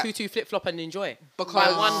grab buy that that. tutu flip flop and enjoy. Because-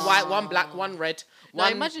 Buy one white, one black, one red. No,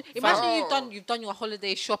 One imagine Bro. you've done your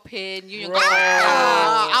holiday shopping. You Bro.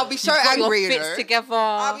 I'll be so got angry. your You fits know? together.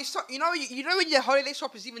 I'll be so. You know when your holiday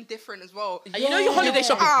shop is even different as well. And you know your holiday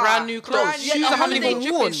shop is Ah, brand new clothes. brand Shoes new- I haven't holiday even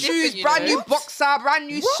trip worn. is Shoes, different, brand you know? new boxer, brand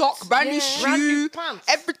new sock, brand new Yeah. shoe, Brand new pants.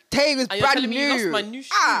 everything is And you're brand telling me you lost new. my new shoe,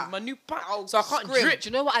 Ah. my new pants, I'll so I can't scream. drip. Do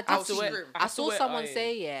you know what I I'll did? see see? it. I saw someone Oh,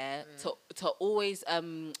 say to always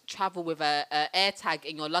travel with a air tag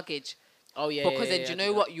in your luggage. Oh yeah. Because yeah, then, do you I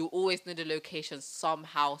know that. what? You always know the location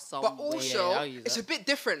somehow, some But way. also, I'll use it's that. a bit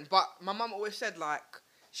different. But my mum always said like,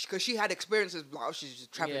 because she had experiences like oh, she's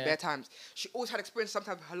just traveling Yeah. bare times. She always had experience.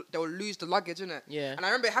 Sometimes they'll lose the luggage, innit? Yeah. And I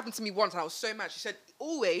remember it happened to me once, and I was so mad. She said,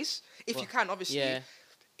 always, if you can, obviously, Yeah.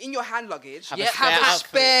 in your hand luggage, Have a have spare a outfit.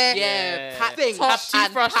 spare Yeah, pack thing. top Have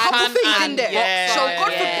toothbrush, and Couple pan, things in and- there. yeah, So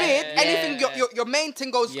God yeah, forbid yeah. anything your main thing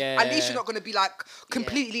goes. At least Yeah. you're not gonna be like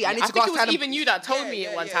completely. I need I to go think it was outside and- even you that told Yeah, me yeah,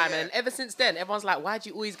 it one yeah, time, yeah. and ever since then, everyone's like, "Why do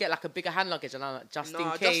you always get like a bigger hand luggage?" And I'm like, "Just No, in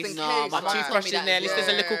just case." in No, case, my My mum right. toothbrush told me in there, at least there's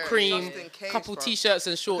a little Yeah, cream, just in case, couple bro. t-shirts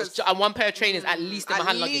and shorts, Because- and one pair of trainers at least in my At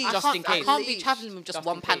hand luggage, least. just in I case. can't be least. traveling with just Just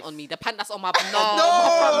one in pant case. on me. The pant that's on my No. front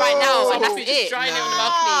right now, and that's You're just it. drying it on the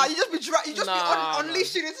Ah, balcony. you just be you just be Nah,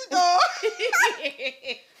 unleashing it. No.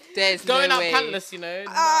 There's Going no out way. pantless, you know.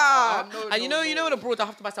 Ah, no, and you no, know, you know, no. in abroad, I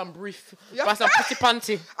have to buy some brief, Yeah. buy some pretty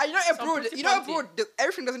panty. And you know abroad, pretty you know panty. abroad,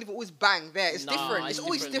 everything doesn't even always bang there. It's Nah, different. It's it's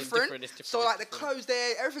always different, it's different. different, it's different, So it's like the different. clothes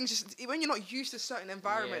there, everything's just when you're not used to certain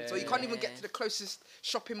environments, or you can't even get Yeah. to the closest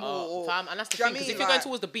shopping mall. Or, Fam, and that's the do you thing, know what I because mean? if you're going Like-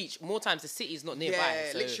 towards the beach, more times the city's not nearby.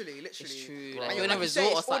 yeah, so literally. It's true. Bro. Like And you're in a like you say,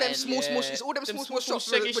 resort or it's all them something. small, Yeah. it's all them Them small small shops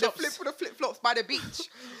shaggy with the shops. flip flops by the beach.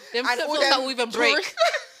 Them And all flip-flops them that will even break. tourists-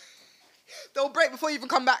 They'll break before you even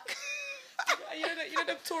come back. You know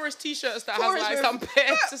the tourist t-shirts that Tourist has like with- some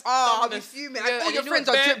bits. Just Oh, I'll be dumbness. fuming. Yeah, And all and your you friends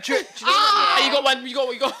know are what, drip, drip. Do you know Ah, what? you got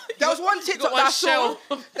one. You got. There was one TikTok one that I saw. shell.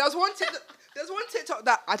 There was one TikTok. There's one TikTok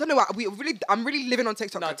that I don't know what I'm really living on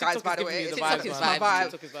TikTok, No, guys. TikTok By is the giving way, you the TikTok vibes, is man. my vibe.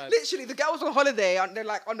 TikTok is vibes. Literally, the girl was on holiday and they're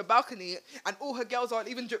like on the balcony, and all her girls are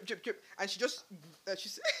even drip, drip, drip, and she just she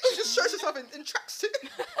just shows herself in tracksuit.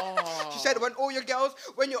 Oh. She said when all your girls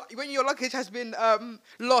when your luggage has been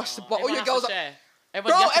lost, but all Everyone your has girls to are. share.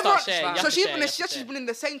 Everyone, you have to start sharing. You So have to she's share, been, you have to she's share. been in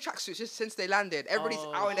the same tracksuit since they landed. Everybody's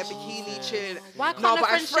out in their bikini, chilling. Why can't No, her but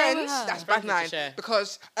friends as share with friends, her? that's Friends bad need to nine. share.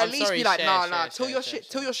 Because at I'm least sorry, be like, share, nah, share, till share, your share, shit,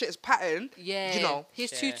 share. till your shit is patterned. Yeah, You know. his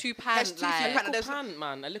Share. tutu His pants, tutu like. pants. Little there's- pant,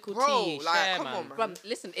 man. A little Bro, tea. like, Share, come man. on, man. Bruv,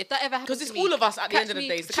 listen, if that ever happens Because to it's me, all of us at the catch end of the me-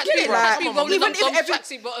 day. It's the catch kid, me, bro. catch Come me on, rolling man. up Even Dom's if every,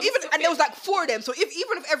 tracksuit bottoms. even and there was like 4 of them. So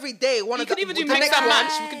even if every day one You of the, could even do the mix next and one,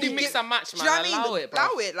 match. We could do you mix get- and match, Do you know what I man. mean? Allow it, bro.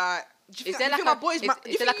 Allow it, like. Do you Is think, there you think like my a- boys? is You there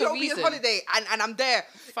think like a you'll be on reason? holiday and I'm there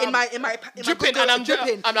Fam. in my Dripping good and I'm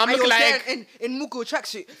dripping and I'm you're looking there like- in Mughal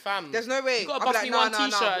tracksuit. Fam. There's no way. You gotta I'll be bust like, me nah, one nah,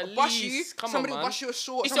 t-shirt nah. at We'll bust you. least. Come on, Somebody will man. bust you a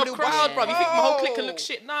short. It's your somebody will bust crowd, you- bro. You think my whole clique can Bro. look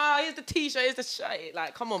shit? Nah, here's the t-shirt, here's the shirt.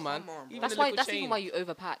 Like, come on, man. Come on, bro. Even That's the why. little That's chain. even why you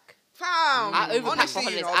overpack. Fam, I overpack for honestly,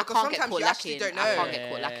 holidays. you know, I because can't get sometimes caught you actually lacking. don't know. I can't get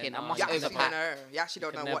caught lacking. I no, must You actually don't overpack. know. You actually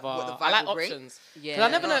don't Can know what the never- vibe I like will bring. options. Yeah. 'Cause I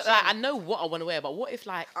never know. That's Like, I know what I want to wear, but what if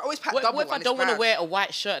like? I always pack What double if I and don't it's want to bad. wear a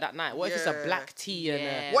white shirt that night? What if it's a Yeah. black tee and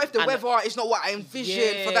Yeah. What if the and weather is not what I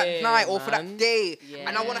envisioned for that night or for that man. day? Yeah.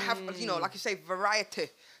 And I want to have, you know, like you say, variety.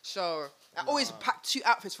 So I always pack 2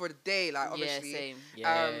 outfits for the day, like obviously. same.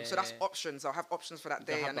 So that's Yeah. options. I'll have options for that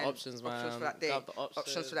gotta day, have and the then options, options for man. that day, Gotta have the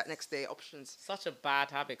options for that next day, options. Such a bad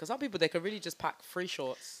habit because some people they could really just pack free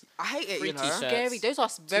shorts I hate it, Free you know. t-shirt. Scary. Those are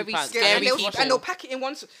very pants. Yeah, scary and, they'll, people. and they'll pack it in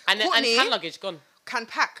once. and then and Courtney hand luggage gone. can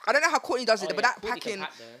pack. I don't know how Courtney does it, Oh, but yeah, that Courtney can packing,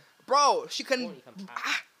 pack, though. bro, she can. Courtney can pack.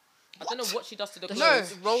 Ah, I don't know what she does to the Does clothes.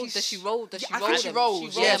 she roll? she's- Does she roll? Does Yeah, she I roll? think she them?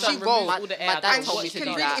 rolls. Yeah, she removes rolls. all the air. My I dad don't know and told what me she to can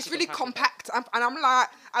do really, that. it's really Pack it. compact. And I'm like,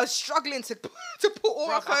 I was struggling to put all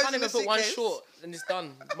my Bruv, I clothes can't in the even put one suitcase. short and it's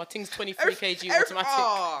done. My thing's 23 kg Every- automatic.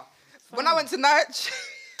 ah. When I went to Nige,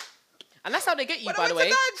 And that's how they get you, When I by the went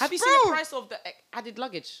way. to Nige, Have you seen the bro. price of the added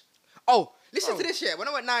luggage? oh, listen Bro. to this here. When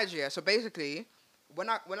I went Nigeria, so basically, when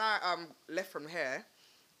I left from here,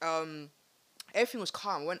 everything was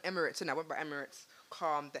calm. I went Emirates and I went by Emirates.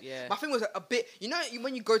 Calm. Yeah. My thing was a bit, you know,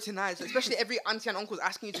 when you go to Nigeria, especially every auntie and uncle's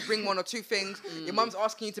asking you to bring 1 or 2 things. Your mum's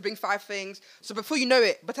asking you to bring 5 things. So before you know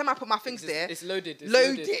it, by the time I put my things there, It's loaded. It's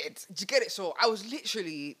loaded. Do you get it? So I was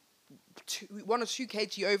literally 1 or 2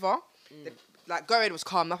 kg over. Like going was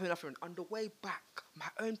calm, nothing. On the way back, my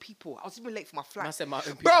own people. I was even late for my flight. I said my own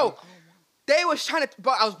people. Bro, they was trying to,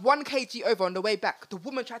 but I was 1 kg over on the way back. The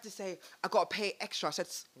woman tried to say, I gotta pay extra. I said,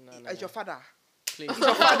 "Is your father?" Please.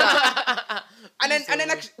 And then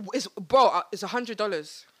like, it's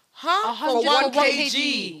 $100. Huh? For 1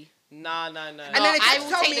 kg. Nah. And then they I tried to will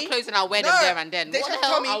tell take me, the clothes and I'll wear them No, there and then. they What tried the to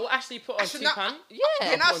hell? tell me- I will actually put on should 2 not- pan. Yeah.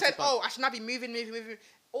 And I Put on said, 2 pan. I should not be moving.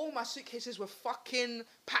 All my suitcases were fucking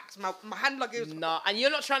packed. My hand luggage was Nah, and you're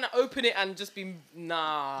not trying to open it and just be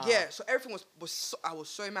nah. yeah, so everything was so, I was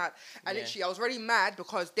so mad. And Yeah. literally I was already mad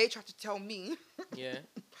because they tried to tell me Yeah.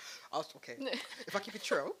 I was okay. If I keep it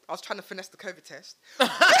true, I was trying to finesse the COVID test.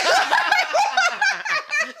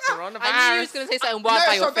 Coronavirus. I knew you was gonna say something wild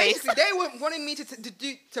by so your face. basically they were wanting me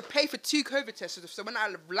to pay for 2 COVID tests. So when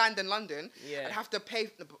I land in London, Yeah. I'd have to pay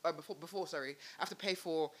before I have to pay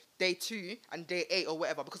for day 2 and day 8 or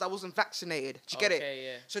whatever because I wasn't vaccinated. Do you get it? Okay,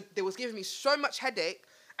 yeah. So they was giving me so much headache.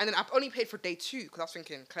 And then I've only paid for day 2 because I was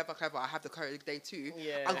thinking, clever, I have the code day 2.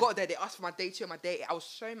 Yeah. I got there, they asked for my day 2 and my day 8. I was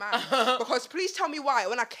so mad. Because please tell me why.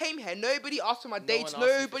 When I came here, nobody asked for my day 2.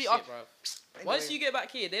 Nobody asked. Once you get back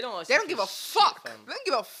here, they don't ask They you don't give for a shit, fuck. fam. They don't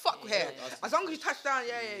give a fuck Yeah, here. they don't ask As you long as you touch down,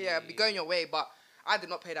 yeah, be going your way. But I did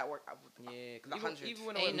not pay that work. Yeah, 'cause Like even, 100. even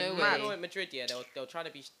when I Ain't went, no when way. I went to Madrid, yeah, they were trying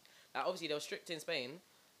to be, like, obviously they were strict in Spain,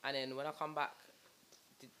 and then when I come back,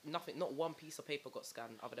 nothing, not one piece of paper got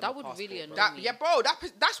scanned other than That my would passport, really bro. annoy me. Yeah, bro.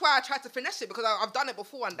 That's why I tried to finesse it because I've done it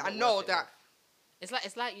before and I Not know worth it, that. It's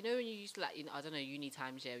like you know when you used to I don't know, uni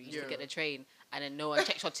times, yeah, you used Yeah. to get the train and then no one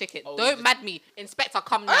checks your ticket. Oh, Don't just- mad me, inspector,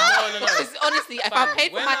 come now. No. Because honestly, if Fam, I paid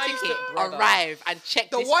for when my I used ticket, to- brother. arrive and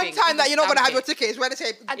check The this one thing, time that you're not gonna stamp have your it. ticket is where they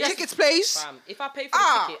say And just- tickets, please. Fam, if I pay for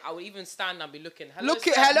Ah. the ticket, I would even stand and be looking. Look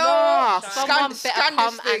at scan. hello. Nah, Scan. someone Scan better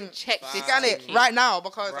come this thing. and check this Scan it ticket. right now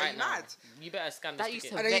because Right I'm now. mad. You better scan That this used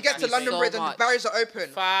ticket. to And then you vex get to me London so Bridge and the much. barriers are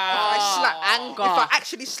open. Fam. I slap. Anger. If I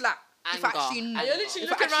actually slap. If I Anger. actually And you're literally if I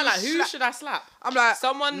looking around like, actually who slap- should I slap? I'm like,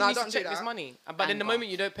 Someone nah, needs to don't do check this that. money. But then the Anger. moment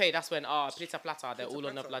you don't pay, that's when, plita plata, they're Plita all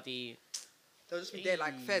on the plata. bloody... They'll just be there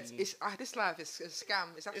like feds. It's this life is a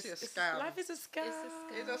scam. It's actually a scam. Life is a scam.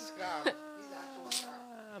 It's a scam. It's actual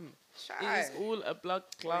scam. It Shy. is all a blood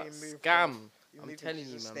clot You move, scam. You I'm move telling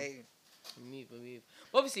into you, the man. state. We move.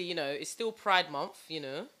 Obviously, you know, it's still Pride Month, you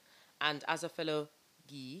know, and as a fellow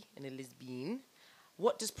gay and a lesbian,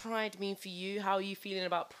 what does Pride mean for you? How are you feeling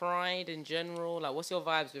about Pride in general? Like, what's your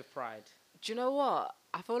vibes with Pride? Do you know what?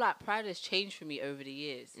 I feel like Pride has changed for me over the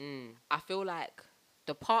years. I feel like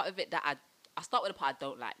the part of it that I start with the part I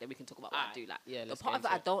don't like, then we can talk about what I Alright. do like. Yeah, The let's part get of it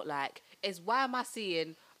into I it. don't like is why am I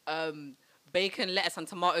seeing bacon, lettuce, and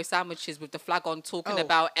tomato sandwiches with the flag on, talking Oh.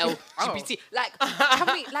 about LGBT. Like,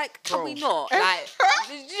 can we not? Like,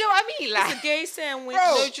 do you know what I mean? Like, It's a gay sandwich. Bro.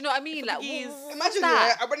 no, do you know what I mean? Like, Portuguese. what's Imagine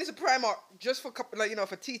that? I went into Primark just for a couple, like,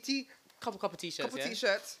 for TT, Couple t-shirts. couple yeah?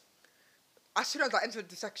 t-shirts. As soon as I entered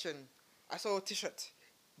the section, I saw a t-shirt.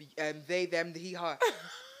 They, them, the he, her.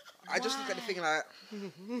 I just looked at the thing like,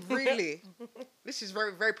 really? This is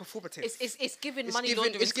very, very performative. It's giving It's money giving-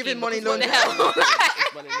 laundering. it's giving scheme, money because what the laundering. hell?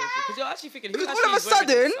 Because you're actually thinking, who Because all actually of a is wearing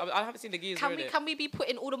this? sudden- I haven't seen the gears Can wearing we it. can we be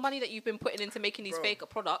putting all the money that you've been putting into making these Bro. fake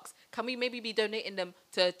products? Can we maybe be donating them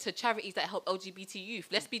to charities that help LGBT youth?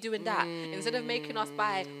 Let's be doing that instead of making us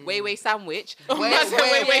buy Way sandwich. Way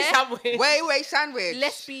sandwich. Way sandwich.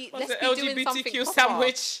 Let's be What's let's the be doing LGBTQ something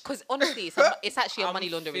sandwich? Because honestly, it's actually a I'm money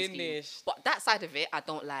laundering scheme. finished. But that side of it, I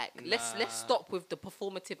don't like. Let's stop with the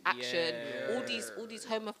performative action. Yeah. All these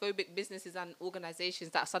homophobic businesses and organizations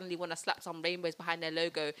that suddenly want to slap some rainbows behind their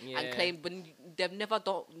logo Yeah. and claim, but they've never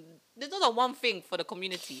done one thing for the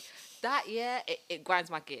community. That it grinds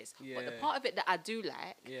my gears. But the Yeah. part of it that I do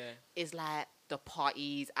like Yeah. is like the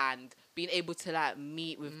parties and being able to like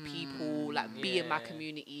meet with people, like be in my Yeah.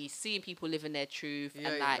 community, seeing people living their truth, Yeah,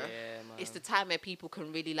 and yeah. like Yeah, man. it's the time where people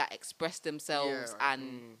can really like express themselves Yeah.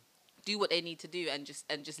 and do what they need to do and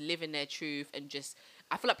just live in their truth and just.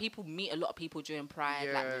 I feel like people meet a lot of people during Pride.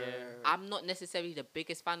 Like, I'm not necessarily the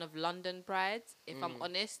biggest fan of London Pride, if I'm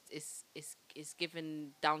honest. It's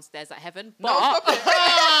given downstairs at heaven. But No, stop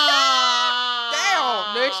it.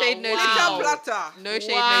 Damn. no shade, no Little tea. plata. No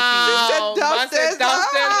shade, Wow. no Man said Downstairs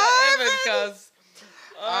downstairs at at heaven, cuz. tea.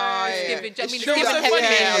 yeah. Giving, I mean, It's it's true, giving it's heaven. funny,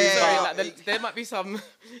 I'm yeah, sorry, yeah. like, there might be some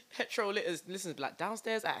hetero listeners like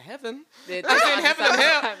downstairs at heaven. They- I'm saying heaven understand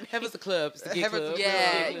here. what I mean. Heaven's the club. It's the gay Heaven's club. the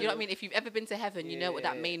Yeah, club. you know what I mean? If you've ever been to heaven, you know what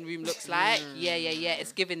that Yeah. main room looks like. Yeah.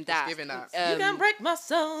 It's giving that. giving that. You can break my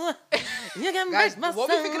soul. You can Guys, break my soul. what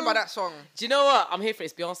are we thinking about that song? Do you know what? I'm here for it.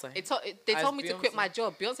 It's Beyonce. They As told me to quit Beyonce. my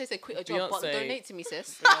job. Beyonce said quit a job, but Beyonce. donate to me,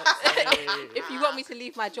 sis. Beyonce. If you want me to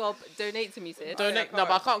leave my job, donate to me, sis. Donate. No,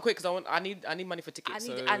 but I can't quit because I need money for tickets.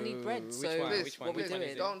 I need bread, Which so one? Please, Which one? what we Which one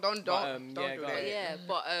doing? is it? Don't But, do yeah, that. go But ahead. yeah,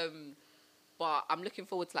 but I'm looking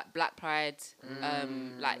forward to like Black Pride.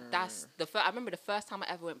 Like that's I remember the first time I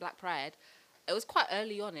ever went Black Pride. It was quite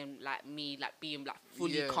early on in like me like being like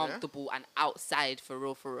fully Yeah. comfortable and outside for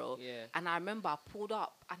real. Yeah. And I remember I pulled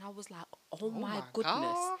up and I was like, oh my my goodness,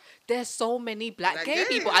 God. there's so many black Like, gay yeah,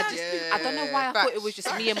 people. I don't know why I thought it was facts.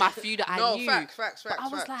 just me and my few that I No, knew. facts. But I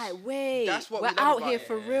was facts. like, wait, That's what we're we love out about here it.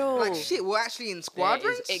 for real. Like shit, we're actually in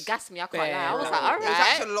squadrons. It gassed me. I can't lie. I was Fair. like, all It was right.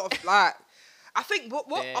 actually a lot of like. I think what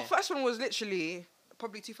Yeah. our first one was literally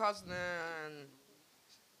probably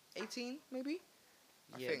 2018 maybe.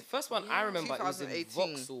 I Yeah, think. the first one I remember it was in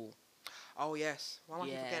 2018. Vauxhall. Oh yes. Why am I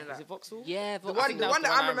Yeah. forgetting Is that? it Vauxhall? Yeah, The Vox- one, think the that one was that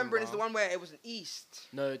the one I'm I remembering is the remember. one where it was an East.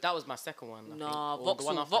 No, that was my second one. I Nah, think. Or the Vauxhall.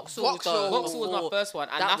 one after. Vauxhall. Vauxhall was my first one,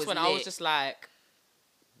 and That that's was when I was lit. just like,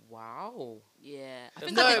 wow. Yeah, I No,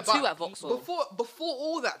 think I did but two at Vauxhall. Before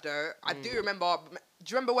all that though, I do remember.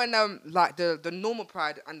 Do you remember when like the normal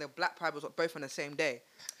Pride and the Black Pride was both on the same day?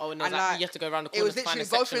 Oh, and, And, like, like, you have to go around the It corner was to find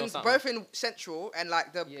literally a section or something. both in Central, and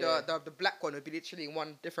like the Yeah. the black one would be literally in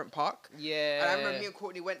one different park. Yeah. And I remember me and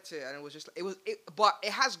Courtney went to it, and it was just but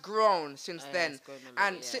it has grown since Yeah, then. it's grown a lot,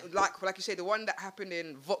 And yeah. like you say, the one that happened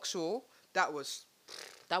in Vauxhall, that was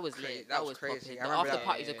That was Crazy. lit. That That was was crazy. popping. I The remember after that.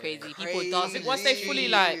 parties are Yeah. crazy. People Crazy. dancing. Once they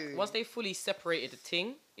Crazy. once they fully separated the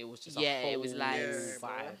thing, it was just Yeah, a whole it was like- Yeah, bro.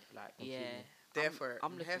 vibe. Like, Yeah, completely. There I'm, for it. I'm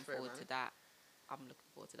I'm looking here for it, forward man. to that. I'm looking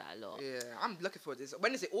forward to that a lot. yeah. I'm looking forward to this.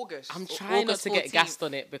 When is it? August. I'm Au- trying not August to get 14th. gassed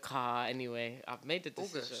on it because anyway, I've made the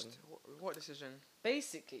decision. August. What decision?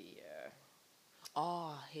 Basically, yeah.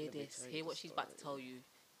 Oh, hear Let me this. tell you Hear the what she's about to tell you. She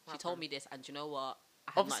What told happened? me this, and do you know what?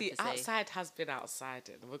 I have Obviously, nothing to say. outside has been outside,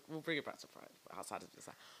 and we'll bring it back to Pride. But outside has been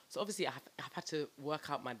outside. So obviously, I've had to work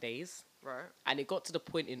out my days, Right. and it got to the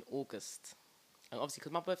point in August, and obviously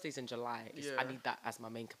because my birthday's in July, I Yeah. need that as my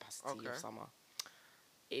main capacity Okay. of summer.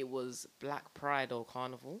 It was Black Pride or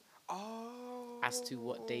Carnival Oh. as to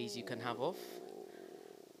what days you can have off,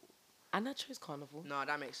 and I chose Carnival. No,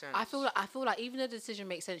 that makes sense. I feel like even though the decision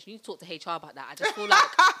makes sense, you need to talk to HR about that. I just feel like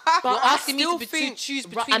But you're I asking me still to think- choose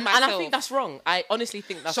Right, between and myself. I think that's wrong. I honestly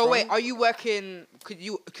think that's So wrong. wait, are you working? Could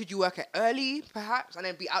you work at early perhaps, and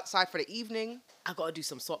then be outside for the evening? I gotta do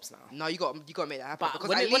some swaps now. No, you got to make that happen. But because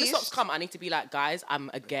when, at when the least, swaps come, I need to be like, guys, I'm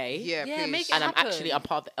a gay. yeah, Yeah, please. make it And I'm happen. actually a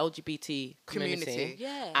part of the LGBT community.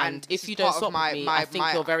 Yeah. And this if is you don't part of swap my- with me, my- I think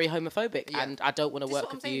my- you're very homophobic, Yeah. and I don't want to This is work what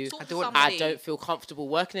I'm with saying, you. talk to I don't want- I somebody. don't feel comfortable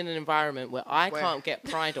working in an environment where I Where- can't get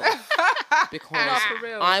pride off because for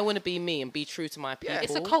real. I want to be me and be true to my people. Yeah.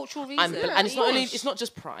 It's a cultural reason. And it's not only course. it's not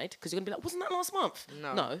just pride because you're gonna be like, wasn't that last month?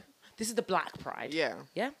 No. This is the Black Pride. Yeah.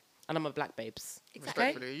 Yeah. and I'm a black babes. Exactly.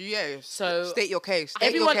 Okay? Respectfully. Yeah. So, State your case. State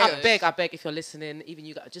Everyone, your case. I beg, if you're listening, even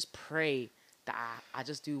you guys, just pray that I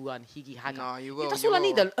just do one higgy hagga. No, you will. That's you all I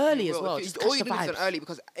will. need early You as will. well. If Just you, all catch you the need is an vibes. early,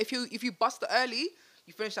 because if you bust it early,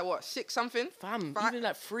 you finish at what, 6 something? Fam, Fi- even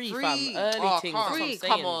like free, free. fam, early Oh, things. calm. That's what I'm Free,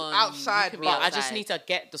 saying. come on. Outside, You can be bro. But I just outside. need to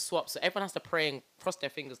get the swap, so everyone has to pray and cross their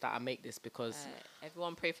fingers that I make this because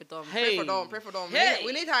Everyone pray for Dom. Hey. Pray for Dom. Hey.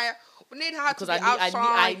 We need her. We need her because to I be need,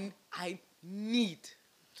 outside. I need, to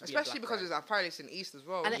be a especially black because bride. it's apparently it's in East as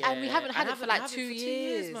well. And, Yeah. and we haven't had I it for haven't like had it 2 for 2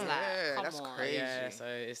 years. years, man. Like, Yeah, come that's on. crazy. Yeah, so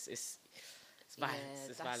it's violence. Yeah, It's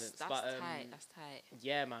that's, violence. That's But tight. That's tight.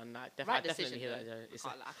 yeah, man, I Right definitely decision, hear that. though. Yeah. It's, I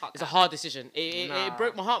can't it's a cap. hard decision. It Nah.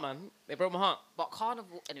 broke my heart, man. It broke my heart. But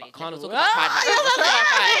carnival. Anyway, Carnival. We're talking about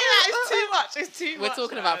pride. It's too much. It's too We're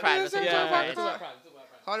talking about pride. We're talking Yeah, about it's pride. about pride.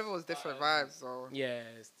 Carnival is different vibes, so Yeah,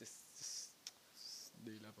 it's just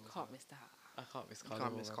new levels. Can't miss that. I can't miss you carnival.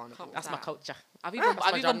 can't miss man. Carnival. Can't That's my that. culture. I've even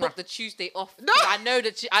That's my genre. booked the Tuesday off. No, I know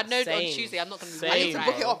that on Same. Tuesday I'm not going to be Same. I working. need to Same,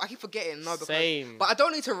 book it bro. off. I keep forgetting. No, because Same. but I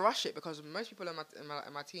don't need to rush it because most people in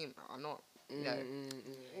my team are not. Yeah.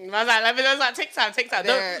 Man's like, let me know, like, take time.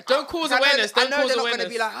 They're- Don't cause I know- awareness. Don't I know cause they're not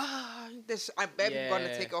awareness. gonna be like, this. I'm barely gonna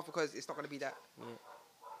Yeah. take it off because it's not gonna be that.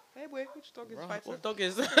 Hey boy, which dog is Right, fighting? what dog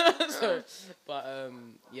is? So, but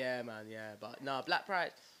yeah, man, yeah, but no, Black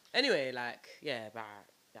Pride. Anyway, like, yeah, but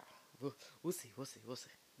yeah, we'll see.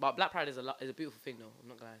 But Black Pride is a beautiful thing, though. I'm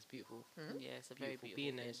not gonna lie, it's beautiful. Yeah, it's a very beautiful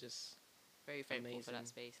being there. thing. Is just Very thankful for that amazing.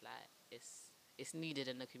 space. Like it's needed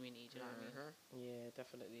in the community. Do you know what I mean? yeah,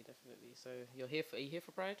 definitely. So are you here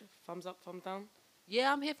for Pride? Thumbs up, thumbs down.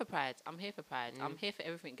 Yeah, I'm here for pride. I'm here for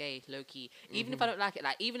everything gay, low key. Even if I don't like it,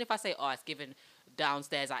 like even if I say, oh, it's given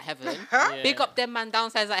downstairs at heaven, Yeah. big up them man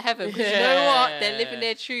downstairs at heaven. Because you know what? They're living Yeah.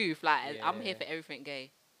 their truth. Like I'm here Yeah. for everything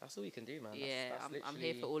gay. That's all you can do, man. Yeah, That's I'm here for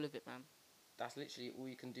literally- all of it, man. That's literally all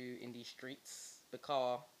you can do in these streets.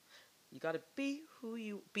 Because you gotta be who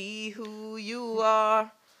you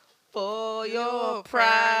are for your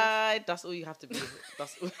pride. That's all you have to be.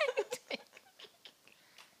 That's all.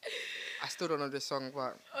 I still don't know this song,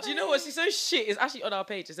 but Do you know what's so shit? It's actually on our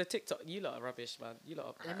page. It's a TikTok. You lot are rubbish, man. You lot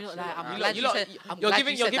are. Let me not trash. lie. I'm You glad lot- you you lot- said. I'm You're glad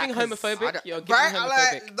giving. you You're said giving that 'cause homophobic. You're giving right,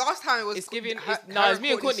 homophobic. like last time it was. It's giving. Ha- It's, no, Harry it's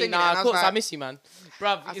me and Courtney Courtney. singing it, Nah, and of course, I like, miss you, man.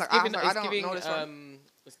 Bruv, was it's like- I was giving. like, I It's don't giving. know this one.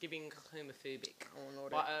 It's giving homophobic. don't know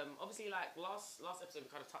But obviously, like last episode, we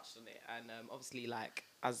kind of touched on it, and obviously, like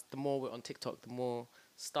as the more we're on TikTok, the more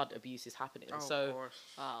stud abuse is happening. Oh, So, gosh.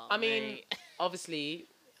 Oh, I mean, mate. obviously,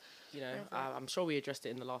 you know, I'm sure we addressed it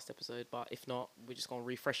in the last episode, but if not, we're just gonna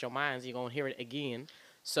refresh your minds. You're gonna hear it again.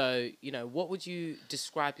 So, you know, what would you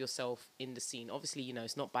describe yourself in the scene? Obviously, you know,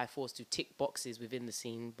 it's not by force to tick boxes within the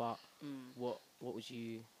scene, but what would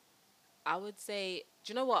you? I would say,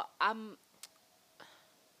 do you know what?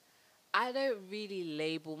 I don't really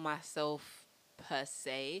label myself per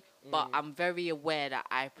se, but I'm very aware that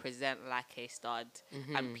I present like a stud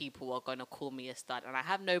and people are going to call me a stud. And I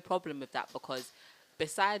have no problem with that because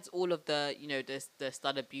besides all of the, you know, the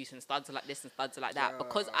stud abuse and studs are like this and studs are like that,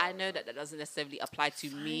 because I know that doesn't necessarily apply to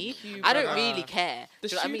me, you, I don't brother. really care. The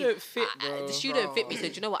Do you know what I shoe mean? don't fit, bro. The shoe don't fit me. So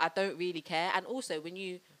do you know what? I don't really care. And also when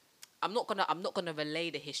you... I'm not gonna relay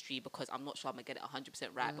the history because I'm not sure I'm gonna get it 100%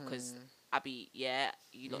 right because I be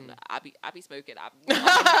you don't know I be smoking.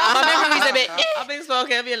 My memory's a bit. I've been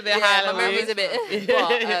smoking a little bit Yeah, high. my like memory's a this. bit.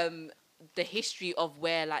 But the history of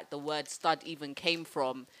where like the word stud even came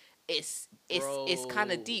from, it's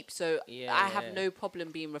kind of Bro. deep. So Yeah, I have yeah. no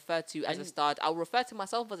problem being referred to as a And- stud. I'll refer to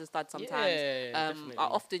myself as a stud sometimes. Yeah, I definitely.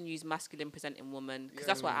 often use masculine presenting woman because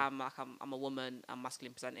that's what I'm like. I'm a woman. I'm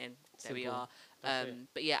masculine presenting. There we Simple. are. That's it.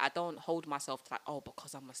 But yeah, I don't hold myself to like, oh,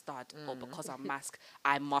 because I'm a stud or because I'm mask,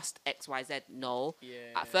 I must X, Y, Z. No.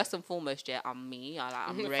 Yeah. First and foremost, yeah, I'm me.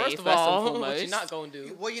 I'm Ray. First of and all, foremost. what you not gonna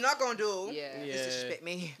do? What you're not gonna do? Yeah. Is Yeah. disrespect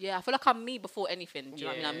me. Yeah, I feel like I'm me before anything. Do you know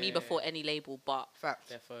what I mean? I'm me Yeah. before any label, but Fact.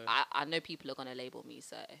 Defo. I know people are gonna label me.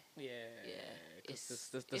 So Yeah, it's- It's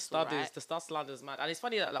the it's stud alright. is the stud slander is mad, and it's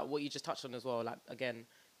funny that like what you just touched on as well. Like again,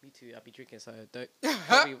 me too. I'll be drinking, so don't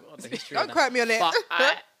quote me on the history. Don't and that. quote me on it.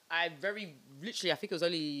 But I very literally, I think it was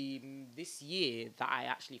only this year that I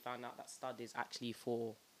actually found out that stud is actually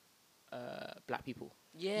for black people.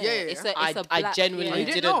 yeah, Yeah, yeah, it's yeah. a it's a I black, genuinely Oh, you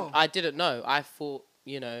yeah. didn't know? I didn't know. I thought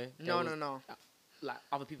there No, was, no. like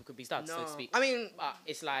other people could be studs, so No. to speak. I mean, But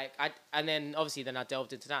it's like and then obviously then I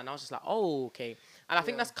delved into that and I was just like, oh, okay. And I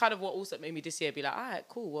think Yeah. that's kind of what also made me this year be like, all right,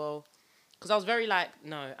 cool, well, because I was very like,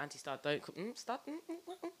 no, anti-stud, don't stud,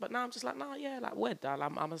 but now I'm just like, no, yeah, like word,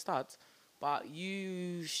 I'm a stud, But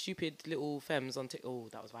you stupid little femmes on TikTok. Oh,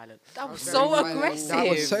 that was violent. That was very so violent. aggressive. That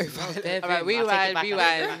was so violent. Very All right, vim. I take it back,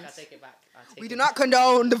 rewind. I take it back. We do not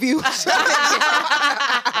condone the views.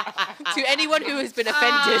 To anyone who has been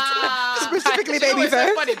offended. Specifically, Do you know baby it's so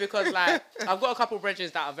first. funny because like I've got a couple of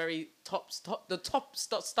bridges that are very top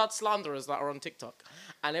stud slanderers that are on TikTok,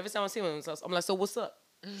 and every time I see one, I'm like, so what's up?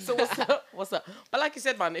 So what's up? What's up? But like you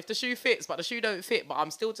said, man, if the shoe fits, but the shoe don't fit, but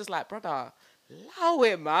I'm still just like, brother, allow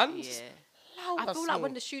it, man. Yeah. Just allow I us feel like all.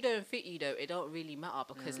 when the shoe don't fit you though, it don't really matter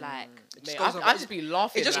because like Mate, goes over- I just be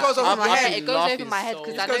laughing. it just like, goes over I'll my be head. it goes laughing over my head so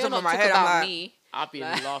because It I goes know you're over not my talking head, I'm about like- me. I'll be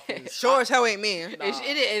laughing. Sure as hell ain't me.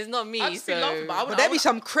 It's not me. I just be So laughing, but I But wanna- there be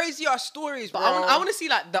some crazy ass stories, bro. But I want to see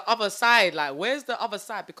like the other side. Like, where's the other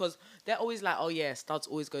side? Because they're always like, oh yeah, studs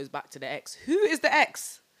always goes back to the ex. Who is the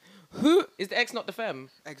ex? Who is the ex? Not the femme.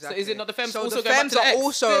 Exactly. So is it not the femmes So also the go back femmes to the are ex?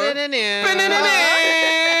 also.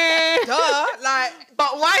 Duh, like.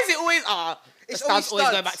 But why is it always It's the studs always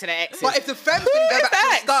go studs. back to the ex? But if the femmes can go is back the to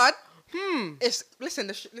ex? the stud, it's listen.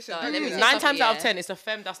 Listen. No, do let me this. say 9 something, times out of yeah. 10, it's a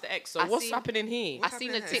femme that's the ex. So I what's seen- happening here? I seen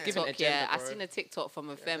a happening here? TikTok, Giving yeah. agenda, I bro. seen a TikTok from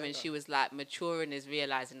a femme and she was like maturing is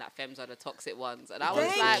realizing that femmes are the toxic ones. And I was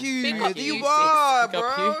Thank like, you. big up You you, are, Pick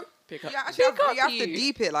up bro. you. Pick up Yeah, actually, Pick up you have to you.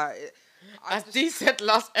 deep it. Like, I As just- Dee said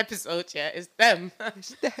last episode, yeah, it's them.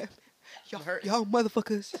 it's them. Y'all, hurt. y'all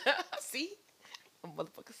motherfuckers. See?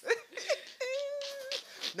 Motherfuckers.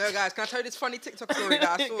 No, guys, can I tell you this funny TikTok story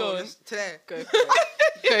that I Go saw on. just today? Go for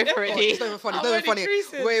it. Go for it, Oh, D. it's not even funny. It's I'm not even already funny.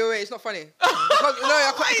 creasing. Wait, it's not funny. Because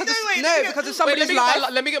it's somebody's Wait, life.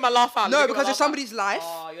 let me get my laugh out. No, Let me get my because it's laugh out. somebody's life.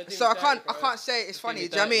 Oh, you're doing So I me can't, dirty, I bro. can't say it's funny. me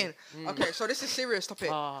Do you know what I dirty. mean? Okay, so this is serious topic.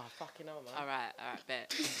 Oh, fucking hell, man. All right,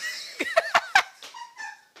 bet.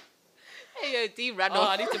 Hey, yo, D ran Oh,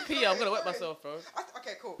 I off. need to pee. I'm gonna wet myself, bro.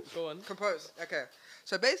 Okay, cool. Go on. Compose. Okay.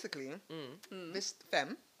 So basically, this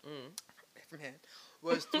femme from here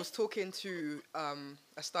was talking to a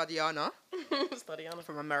studiana Stadiana.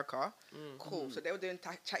 from America. Cool. So they were doing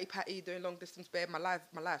chatty patty, doing long distance babe, my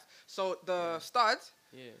life. So the stud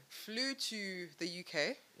Yeah, flew to the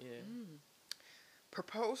UK, yeah.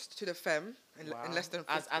 proposed to the femme in less than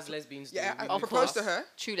as lesbians do. yeah, we I move proposed fast. to her.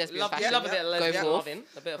 True lesbian Love, fashion. you love a bit of Go lesbian forth. loving,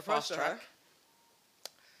 a bit of Proposed fast to her. track.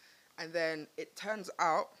 And then it turns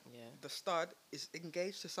out Yeah. the stud is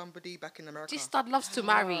engaged to somebody back in America. This stud loves to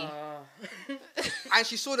marry. And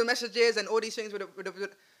she saw the messages and all these things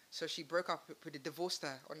so she broke up with the divorced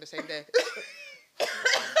her on the same day.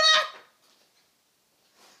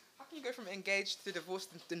 How can you go from engaged to divorced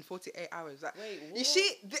in 48 hours? Like, Wait, you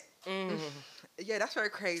see, yeah, that's very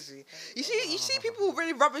crazy. You see people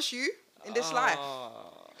really rubbish you in this life.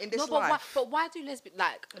 In this No, but life. why do lesbian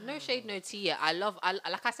like no shade, no tea? Yeah, I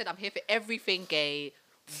like I said, I'm here for everything gay.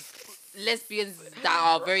 Lesbians that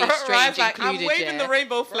are very strange Right, like, included. I'm waving yeah. the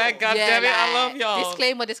rainbow flag, goddammit. I love y'all.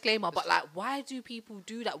 Disclaimer. But like, why do people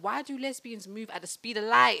do that? Why do lesbians move at the speed of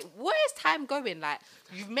light? Where is time going? Like,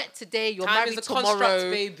 you've met today, you're Time married is a tomorrow,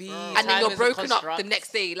 construct, baby. and Time then you're is a broken up the construct.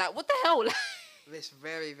 next day. Like, what the hell? Like, It's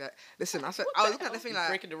very, very. Listen, I was looking at the thing like,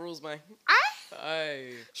 Breaking the rules, man.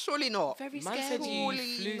 Aye. surely not. very Man scary. said you Surely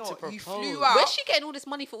flew to not. propose. You flew out. Where's she getting all this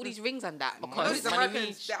money for all these rings and that? All Because these Money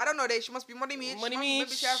Americans, meat. I don't know. She must be money meat. Money Maybe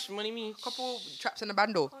she has money me. a couple traps in the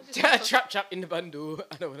bando. Trap in the bundle.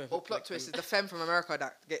 I don't want to. Or plot twist is the femme from America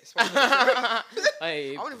that gets. I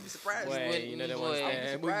Hey, wouldn't be surprised. wait, you know the ones Boy. I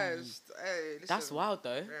wouldn't be there. surprised. Hey, listen, That's wild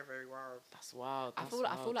though. Very, very wild. That's wild. I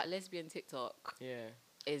feel like lesbian TikTok yeah.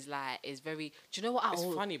 is very. Do you know what I? It's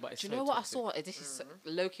funny, but it's do you so know what toxic. I saw? This is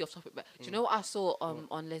low key off topic, but do you know what I saw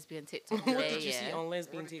on lesbian TikTok What today? did you see yeah? on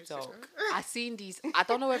lesbian What did you see? TikTok? I seen these. I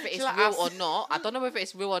don't know whether it's like, real or not. I don't know whether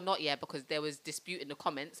it's real or not yet because there was dispute in the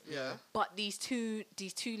comments. Yeah. But these two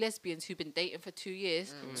lesbians who've been dating for 2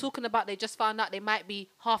 years talking about they just found out they might be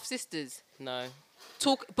half sisters. No.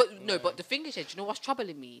 But the thing is, do you know what's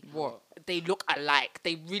troubling me? What? They look alike.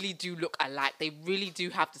 They really do look alike. They really do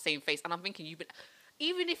have the same face. And I'm thinking even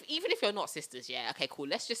if you're not sisters, yeah, okay, cool.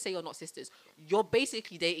 Let's just say you're not sisters. You're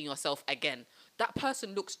basically dating yourself again. That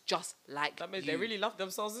person looks just like That means you. they really love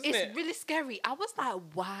themselves, isn't It's it? really scary. I was like,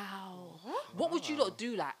 wow. What would you lot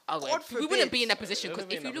do? Like, God we wouldn't forbid. be in that position because Wouldn't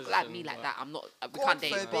be if in you that look like position, me like but- that, I'm not. We God can't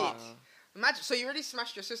date. forbid. But Imagine. So you already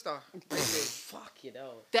smashed your sister. basically. Fuck you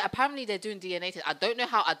know. apparently they're doing DNA tests. I don't know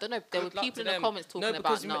how. I don't know. There were Good luck people to in the them. comments talking no,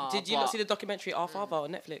 because about. did you not see the documentary Our Father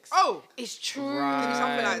on Netflix? Oh, It's true. Give me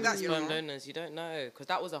something like that, you Sperm know. donors, you don't know, because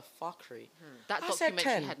that was a fuckery. That I said documentary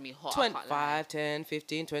 10, had me hot. I can't lie. 25, 10,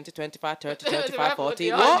 15, 20, 25, 30, 35, 40.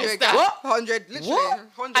 Yeah, What? just guys, What? 100, literally. What?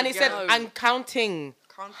 100, And he said, yeah. and counting.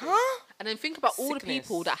 Counting. And then think about all the Sickness.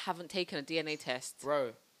 people that haven't taken a DNA test.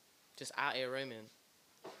 Bro, just out here roaming.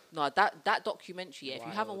 No, that documentary. Yeah, if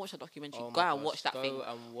you haven't Wild. watched that documentary, Oh go my and gosh, watch that go thing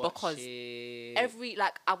and watch because it. every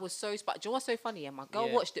like I was so. But do you know what's so funny? Yeah, my girl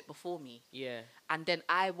Yeah. watched it before me. Yeah. And then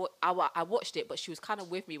I watched it, but she was kind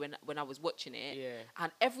of with me when I was watching it. Yeah.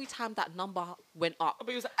 And every time that number went up, But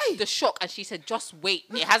he was like, hey. the shock, and she said, "Just wait,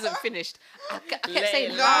 it hasn't finished." I kept Let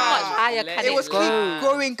saying, it "How much land. higher Let can It it was go?" keep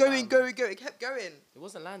going. fam. It kept going. It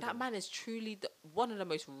wasn't landing. That man is truly one of the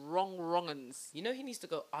most wrong-uns. You know he needs to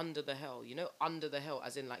go under the hell. You know under the hell,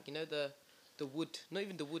 as in like you know the wood, not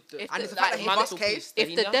even the wood. The, If And the- it's the fact that he bust mantelpiece, case. the If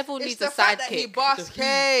the enough- devil It's needs the a fact that he sidekick, bust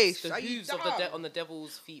case. the Are you hooves of dumb? on the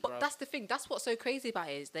devil's feet, but bro. that's the thing. That's what's so crazy about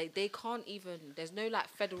it is they can't even. There's no like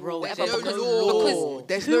federal Bro, whatever there's because, no law. because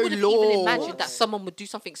There's who no would have law. even imagined that someone would do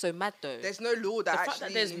something so mad though? There's no law that The actually. fact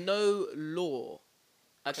that there's no law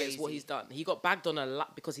against what Crazy. he's done. He got bagged on a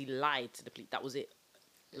lot because he lied to the police. That was it.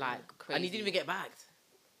 Like, and he Crazy. didn't even get bagged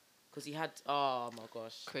because he had. Oh my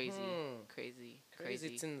gosh, Crazy, Hmm. crazy, Crazy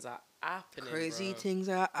crazy. things are happening. Crazy bro. things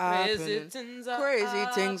are Crazy happening. things are Crazy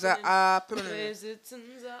things are happening. happening. Crazy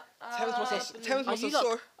things are Thames must have- happening. Thames Are must you have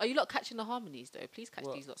lot, saw. are you lot catching the harmonies though? Please catch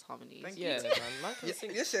What? these lots harmonies. Thank Yeah, man can Yeah,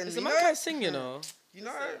 sing. listen, It's you a man know- can sing, you know. You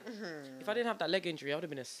know. If I didn't have that leg injury, I would have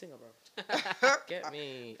been a singer, bro. Get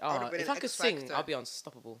me. I would've Oh, been if an I could X sing, Factor. I'd be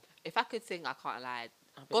unstoppable. If I could sing, I can't lie.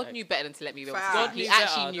 I'd be God like- knew better than to let me be able to Facts. sing. God He knew actually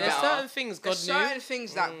better. knew There's better. certain things God There's knew. certain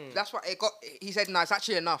things that that's what it got. He said, "No, it's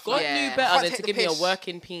actually enough." God Yeah. knew better Can't than take to the give me a piss.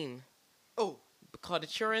 working peen. Oh, Because the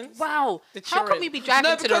children's. Wow. The How can children. we be driving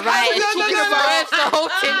No, to the because right how and we talking talking about about- the whole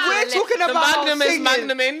thing? to we're the left? talking The about magnum is singing.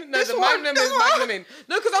 magnuming. No, This the one- magnum this is one- magnuming.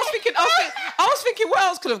 No, because I was thinking, what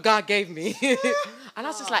else could have God gave me? And I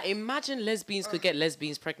was just like, imagine lesbians could get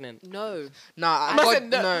lesbians pregnant. No. Nah, And I God, said,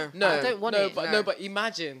 no. no, I don't want no, it. But No. no, but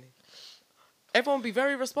imagine. Everyone would be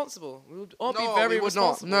very responsible. We would all be No, very we would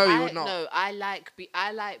not. responsible. No, you would not. No, I like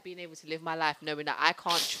being able to live my life knowing that I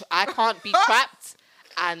can't be trapped,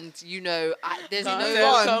 and there's Cartel move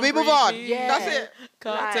no. on. come We move breed on. me. Yeah. That's it.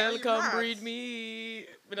 Cartel Like- come Mad. breed me.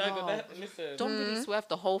 But I got No. that. Listen. Don't really swerve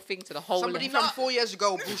the whole thing to the whole Somebody left. from 4 years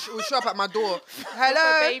ago will show up at my door.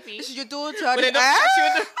 Hello, baby. this is your daughter. But they don't Eh? catch you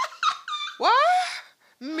in the. What?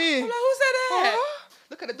 Me. I'm like, who said that? Huh?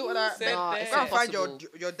 Look at the daughter that. said Nah, that? it's Go and find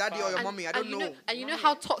impossible. your daddy or your And- mommy. I don't know. And you know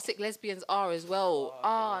how toxic lesbians are as well.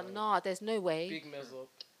 Nah, there's no way. Big mess up.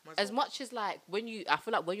 As much as like I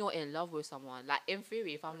feel like when you're in love with someone, like in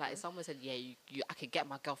theory, if I'm like, if someone said, yeah, I could get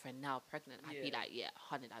my girlfriend now pregnant, I'd be Yeah. like, yeah,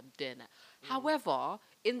 honey, I'm doing that. However,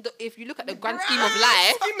 if you look at the grand scheme of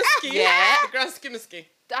life, yeah, The grand scheme of ski.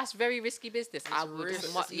 that's very risky business. I would,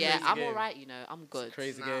 risky. yeah, Crazy I'm game. alright, I'm good.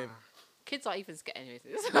 Crazy Nah. game. Kids are even scared. Anyways,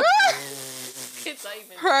 kids are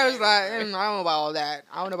even. I was scared. like, I don't know about all that.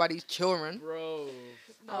 I don't know about these children. Bro.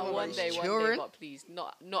 Oh, one day, children. but please,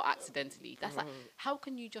 not accidentally. That's like, how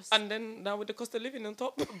can you just? And then now with the cost of living on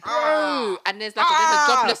top. Bro, and there's a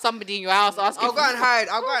drop of somebody in your house asking. I'll go and hide.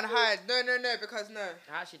 I'll go and hide. No, because no.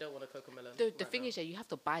 I actually don't want a cocomelon. The thing is, you have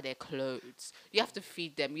to buy their clothes. You have to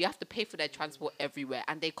feed them. You have to pay for their transport everywhere,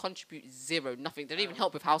 and they contribute zero, nothing. They don't even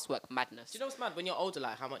help with housework. Madness. Do you know what's mad? When you're older,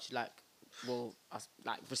 like how much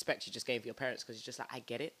respect you just gave your parents because you're just like, I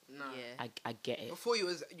get it. No. Yeah. I get it. Before you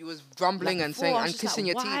was grumbling Like, and before, saying I was and just kissing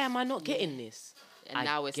like, your why teeth. am I not getting this? And I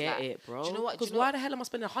now it's get like, it, bro. Do you know what? Because why the hell am I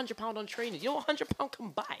spending £100 on trainers? You know what £100 can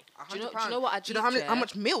buy? Do you know what I Do you know how, did, how yeah?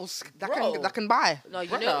 much meals that Bro. can buy? No, you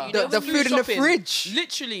Brother. know, you The- know the when food in the shopping. fridge.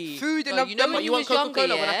 Literally. Food in No, the you know But when you you want was younger,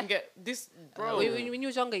 Coca-Cola when I yeah? can get this, bro. When you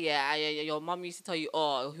was younger, yeah, your mum used to tell you,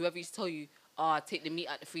 or whoever used to tell you, take the meat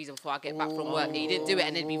out the freezer before I get back from work. And you didn't do it,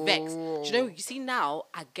 and they'd be vexed. Do you know? You see now,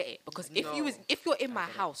 I get it because if you're in my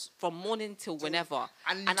house from morning till whenever,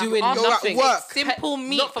 And and doing I've asked nothing. you to Work. take simple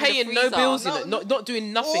meat not from paying the no freezer, bills in No, it, not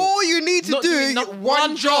doing nothing. All you need to Not do doing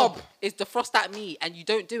one job. is defrost that meat, and you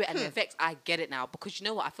don't do it, and they're vexed. I get it now because you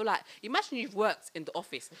know what? I feel like imagine you've worked in the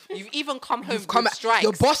office, you've even come home Come with strikes.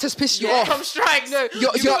 your boss has pissed you Yeah. off. Come strikes. No,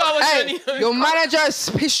 Your, you your, got our hey, journey. your manager has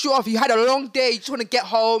pissed you off. You had a long day. You just want to get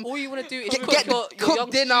home, All you want to do is get, cook get your cook young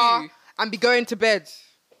dinner, stew, and be going to bed.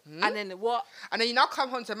 and then what? And then you now come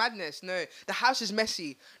home to madness. No, the house is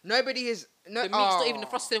messy. Nobody is. No, The meat's not even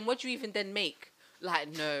defrosted. And what do you even then make?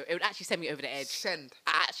 Like, no, it would actually send me over the edge. Send.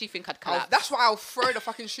 I actually think I'd collapse. That's why I'll throw the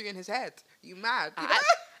fucking shoe in his head. You mad?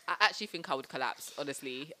 I actually think I would collapse.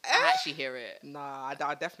 Honestly, I actually hear it. Nah,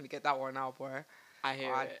 I definitely get that one now, boy. I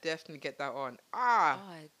hear I it. definitely get that one. Ah,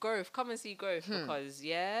 Oh, growth. Come and see growth because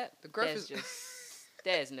The growth there's is- just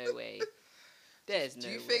there's no way. There's no. do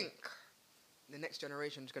you way. think the next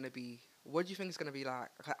generation is gonna be? What do you think it's gonna be like?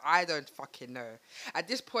 I don't fucking know. At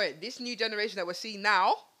this point, this new generation that we're seeing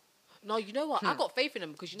now. No, you know what? I got faith in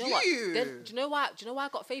them because you know Do what? you? Do you know why? I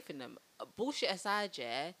got faith in them? Bullshit aside,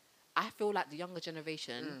 yeah. I feel like the younger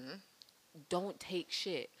generation don't take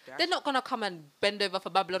shit. They They're not gonna come and bend over for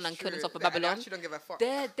Babylon and kill themselves for They Babylon. actually don't give a fuck.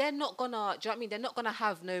 They're not gonna. Do you know what I mean? They're not gonna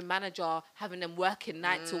have no manager having them working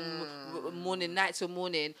night till night till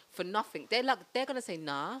morning for nothing. They're gonna say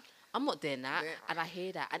nah. I'm not doing that, and I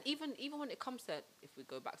hear that. And even when it comes to, if we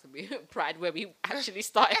go back to Pride, where we actually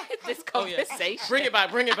started this conversation, Bring it back.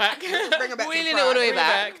 Bring it back. to wheeling it Pride. all the way Bring it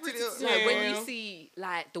back. back. No, when you see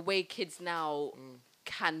like the way kids now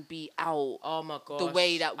can be out, Oh my god. the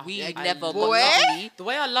way that we I never got boy. lucky. The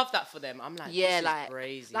way I love that for them, I'm like, Yeah, this like is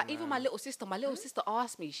crazy. like even my man. little sister. My little sister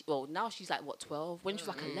asked me. Well, now she's like what 12. When she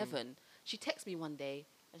was like 11, she texted me one day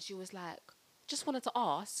and she was like, "Just wanted to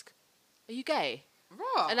ask, are you gay?"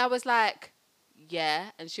 Raw. And I was like,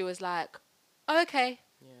 "Yeah," and she was like, "Oh, okay,"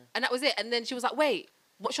 Yeah. and that was it. And then she was like, "Wait,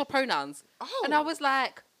 what's your pronouns?" Oh. And I was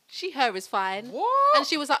like, "She, her is fine." What? And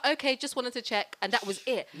she was like, "Okay, just wanted to check," and that was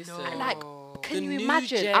it. Listen. And like, can The you new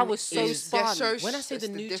imagine? gen I was so is- they're spun. so When I say It's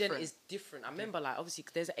the new gen different. is different, I remember like obviously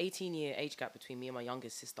 'cause there's an 18-year age gap between me and my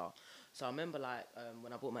youngest sister. So I remember like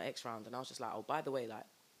when I brought my ex round and I was just like, oh, by the way, like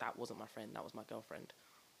that wasn't my friend, that was my girlfriend.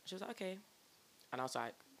 She was like, okay. And I was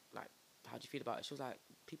like, how do you feel about it? She was like,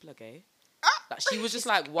 people are gay. Like, she was just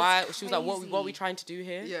like, why? She was like, what are we crazy. trying to do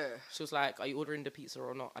here? Yeah. She was like, are you ordering the pizza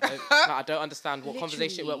or not? I don't understand what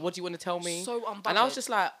conversation. Literally. What do you want to tell me? So and I was unbothered. just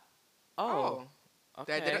like, Oh.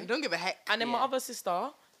 okay. They don't give a heck. And then my Yeah. other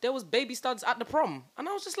sister, there was baby studs at the prom, and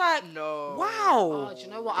I was just like, No. wow. Oh, do you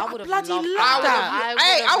know what? I would have bloody loved love that. that.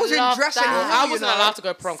 Hey, I was in loved dressing that. room. I you wasn't know. allowed to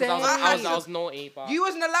go prom because I Same. was naughty, but You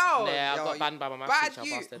wasn't allowed. yeah, I Yo, got banned by my math bad teacher,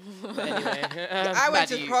 you. bastard. But anyway, I went bad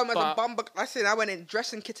to you, prom as a but- bumper. I said I went in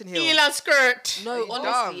dressing kitten heel. Elan skirt. No, you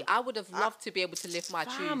honestly, dumb? I would have loved to be able to live my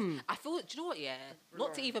truth. Fam. I feel, do you know what? Yeah,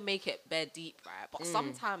 not to even make it bare deep, right? But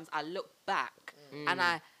sometimes I look back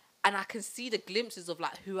and I can see the glimpses of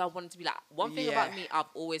like who I wanted to be. Like one thing about Yeah. me, I've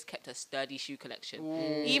always kept a sturdy shoe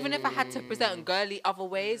collection. Even if I had to present girly other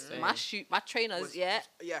ways, my trainers, yeah,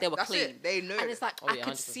 they were that's clean. it. They knew and it. it's like Oh, I yeah,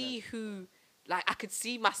 could 100%. see who. Like I could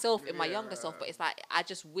see myself in my younger self, but it's like I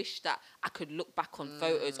just wish that I could look back on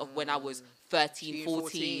photos of when I was 13,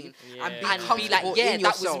 14 Yeah. and be and be comfortable like, yeah, in that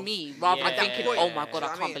yourself. was me, rather than Yeah. thinking, Yeah. oh my god, Do you know I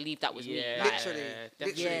what I can't mean? believe that was me. Yeah. Like, Literally.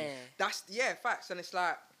 definitely. Yeah. That's facts. And it's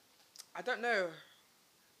like, I don't know.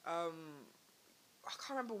 I can't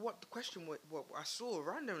remember what the question was. What I saw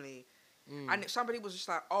randomly, and somebody was just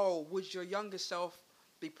like, "Oh, would your younger self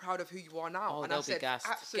be proud of who you are now?" Oh, and I they'll be said, gassed.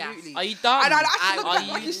 "Absolutely." Are you dumb? And I actually looked Are back,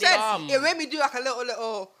 like you you said, dumb? it made me do like a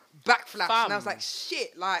little backflash, and I was Fam. like,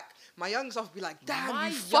 "Shit!" Like my younger self would be like, "Damn, My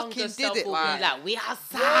you younger fucking did self it!" will Like, be like, we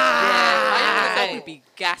outside. Yeah, my younger self Aye. would be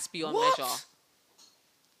gas beyond What? measure.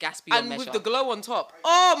 Gas beyond And measure. with the glow on top.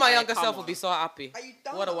 Oh, my Aye, younger come self will on. be so happy. Are you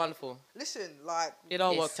What a dumb? wonderful. listen, like, It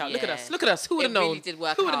all It's- worked out. Look at yeah. us. Look at us. Who would have it known? really did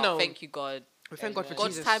work Who would have out. known? Thank you, God. thank God for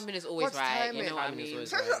God's Jesus. timing is always God's right. timing. You know what I Timing is mean? always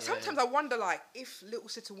Sometimes, right, yeah. sometimes I wonder, like, if little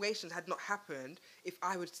situations had not happened, if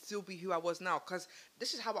I would still be who I was now. Because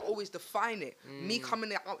this is how I always define it. Me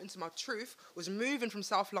coming out into my truth was moving from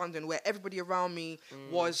South London, where everybody around me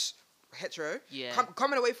was hetero. Yeah.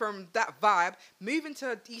 Coming away from that vibe, moving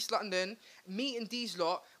to East London, meeting these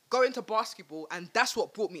lot, going to basketball, and that's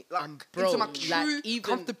what brought me bro, into my like, true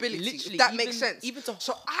even- comfortability. literally, If that even- makes sense. even to-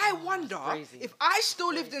 so I wonder crazy. if I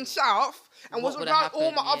still lived in South and What was would around have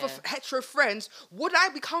all my happened, other yeah. hetero friends, would I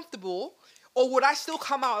be comfortable, or would I still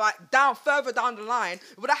come out like further down the line?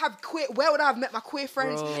 Would I have queer? Where would I have met my queer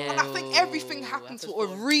friends? Bro, And I think everything happens that's for a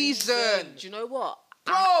for a reason. Do you know what?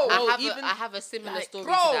 Bro, I have a similar like, story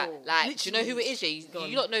bro, to that. Like, do you know who it literally. is? Jay? Go on.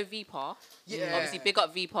 You don't know VPAR. Yeah. Obviously, big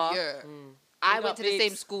up VPAR. Yeah. I Big went up to the same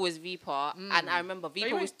babes. school as VPAR, and I remember VPAR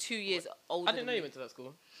you was went- 2 years older. I didn't know than you me. went to that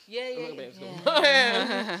school. Yeah, I'm yeah, not going to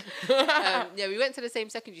yeah. school. Yeah, we went to the same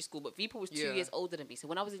secondary school, but VPA was 2 Yeah. years older than me. So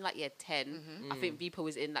when I was in like year 10, I think VPA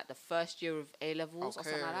was in like the first year of A levels or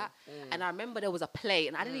something like that. And I remember there was a play,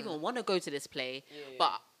 and I didn't even want to go to this play,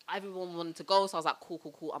 but everyone wanted to go, so I was like,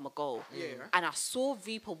 cool, I'ma go. Yeah. And I saw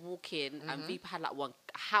Vipa walk in, and Vipa had like one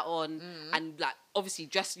hat on, and like obviously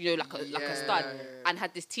dressed, you know, like a stud, and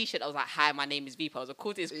had this T-shirt. I was like, "Hi, my name is Vipa." I was like,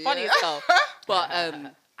 "Cool, it's funny as hell." But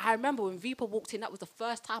I remember when Vipa walked in, that was the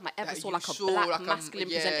first time I ever That saw you like a saw, black like, masculine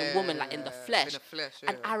presenting woman like in the flesh. In the flesh,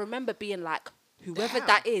 And yeah. I remember being like, whoever Damn.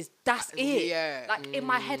 that is, that's it. Yeah. Like in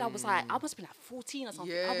my head, I was like, I must have been like 14 or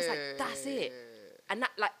something. I was like, that's it. And that,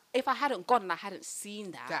 like, if I hadn't gone and I hadn't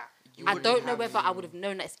seen that, you I wouldn't don't know have- whether I would have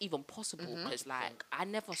known that it's even possible because, like, I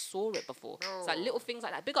never saw it before. It's like little things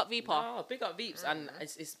like that. Big up VPA. Oh, big up Veeps, and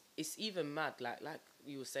it's even mad. Like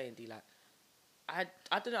you were saying, D. Like I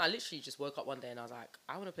don't know. I literally just woke up one day and I was like,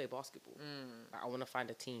 I want to play basketball. Like, I want to find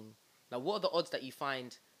a team. Like, what are the odds that you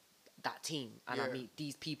find that team and I Yeah. meet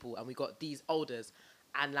these people and we got these elders,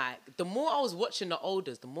 And like the more I was watching the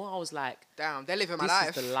olders, the more I was like, damn, they're living my this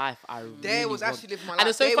life. is the life I They really was want. actually living my life. And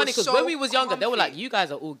it's so They funny was because so when we was younger, they were like, comfy. you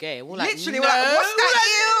guys are all gay. And we're like, Literally, no, we're like, what's that?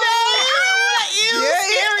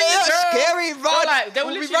 Scary, run. They were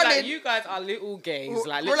We'll be literally like, running. you guys are little gays.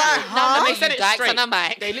 Like, We're literally. like, huh? And they You said it dykes straight. on a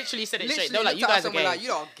mic. They literally said it Literally straight. They were like, you looked at guys us are and we're gay. like,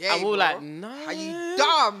 you're not gay, And we were bro. like, no. Are you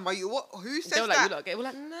dumb? Are you what? Who says They were like, that? you're not gay. We're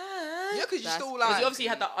like, nah. Yeah, because you That's- still Because like. you obviously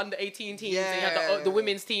had the under 18 teams, and you had Yeah. the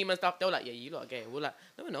women's team and stuff. They were like, yeah, you lot are gay. We're like,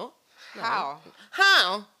 no, we're not. No.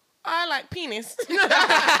 How? I like penis.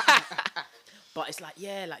 But it's like,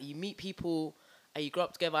 yeah, like you meet people and you grow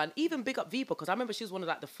up together, and even big up Vipa, because I remember she was one of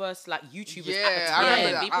like the first like YouTubers Yeah, at the I time.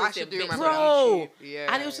 remember that. People I was actually a do big remember Bro, that.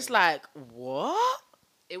 Yeah. and it was just like, what?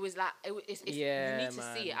 It was like it's Yeah, you need to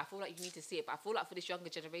man. see it. I feel like you need to see it, but I feel like for this younger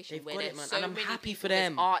generation, They've where got it, there's man, so and I'm many happy people, for there's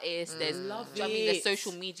them. artists, there's Love do you know what I mean, there's it.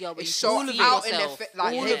 social media where It's you so see out in yourself. their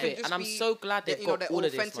like All they of can it, just and I'm be so glad they've got their all of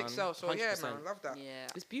this, authentic man. self. So yeah, 100%. man, I love that. Yeah.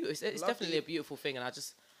 It's beautiful. It's Love definitely a the- beautiful thing, and I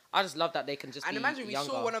just love that they can just And be imagine we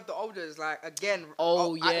younger. saw one of the olders like again.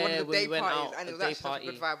 Oh, at one yeah, of the when day we went parties, out, and a it was day actually such a party.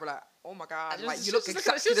 good vibe. We're like, oh my god, And like just- you look just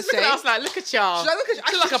exactly the look at same. us like, look at y'all. Should I look at you?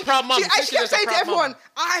 She look like a proud mum. She actually kept saying to everyone,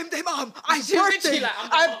 "I'm their mum. I She was birthed literally them. like, I'm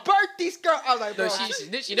the I mum." birthed these girls." I was like, No, bro. she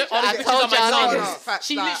literally, no, I all the told pictures are my y'all sons. this. Facts,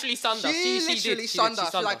 She like, literally sunned us. She literally sunned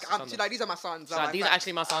us. She's like, these are my sons. She's like, these are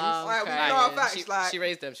actually my sons. Oh, Like, we okay. know our facts. She, Like, she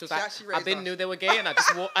raised them. She was she like, actually I've raised been us. knew they were gay, and I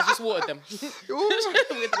just watered them Ooh.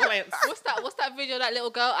 with the plants. What's that video of that little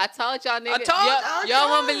girl? I told y'all nigga. told y'all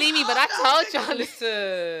won't believe me, but I told y'all.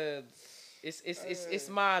 Listen, it's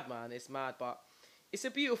mad, man. It's mad, but it's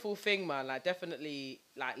a beautiful thing, man. Like definitely,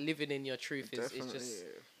 like living in your truth is just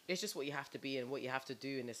it's just what you have to be and what you have to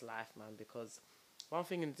do in this life, man. Because one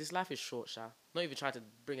thing in this life is short, Sha. Not even trying to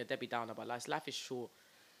bring a Debbie downer, but like life is short,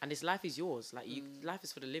 and this life is yours. Like life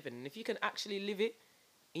is for the living, and if you can actually live it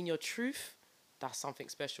in your truth, that's something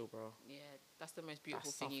special, bro. Yeah, that's the most beautiful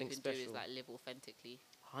That's thing you can something do is special. like live authentically.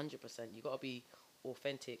 100%. You gotta be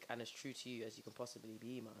authentic and as true to you as you can possibly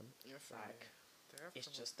be, man. Like, it's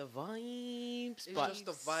just the vibes. It's but just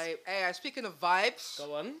the vibe. Hey, speaking of vibes,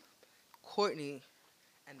 go on. Courtney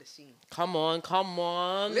and the scene. Come on.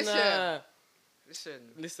 Listen. Listen,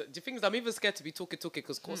 Listen, do you think I'm even scared to be talking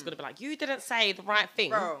because Court's gonna be like, you didn't say the right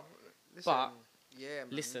thing. bro. Listen. But- yeah, man.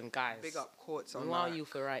 Listen, guys. Big up Courts on Who are that. you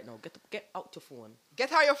for right now? Get out your phone.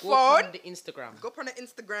 Get out your Go up phone. on the Instagram Go up on the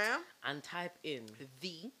Instagram. and type in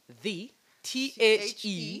The the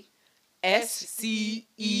THESCENEEE.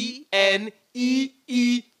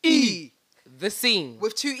 The scene.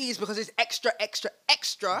 with 2 E's because it's extra, extra,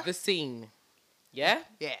 extra. The scene. Yeah?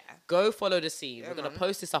 Yeah. Go follow the scene. Yeah, We're going to man.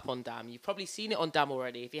 post this up on Damn. You've probably seen it on Damn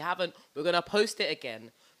already. If you haven't, we're going to post it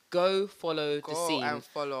again. Go follow the Go scene. and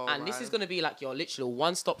follow, And this man. is going to be like your literal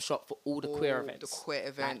one-stop shop for all the queer All events. The queer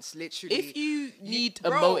events, literally. If you need a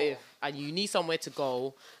bro. motive and you need somewhere to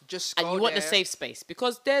go just and go you want the there. safe space,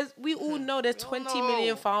 because we all know there's We all 20 million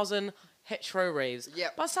know. thousand hetero raves.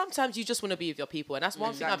 Yep. But sometimes you just want to be with your people. And that's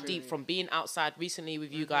one thing I've Exactly. deep from being outside recently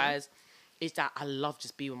with you guys. Is that I love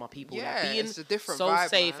just being with my people. Yeah, like being it's a different so vibe,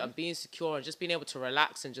 safe man. and being secure and just being able to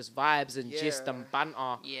relax and just vibes and gist Yeah. and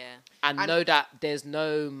banter Yeah. and know that there's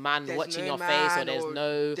no man There's watching no your face or man there's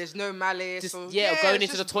no there's no malice. just or, yeah, or going it's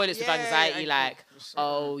into the just- toilets with yeah, anxiety and- like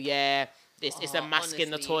oh yeah it's a Oh, mask in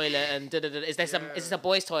the honestly. toilet and da-da-da. Is this a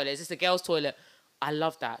boys toilet, is this a girls toilet? I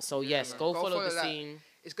love that. So yes, man. go Go follow the follow that. scene.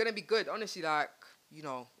 It's gonna be good. Honestly, like you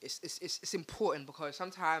know, it's important because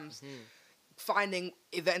sometimes finding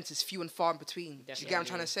events is few and far in between. Do you get what I'm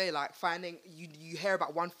trying to say? Like finding you hear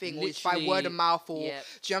about one thing or it's by word Literally, of mouth or Yep. do you know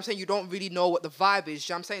what I'm saying? You don't really know what the vibe is.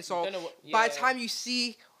 Do you know what I'm saying? So don't know what- by the yeah. time you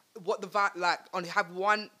see what the vibe like on have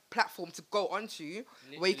one platform to go onto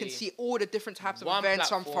where you can Literally. see all the different types of One events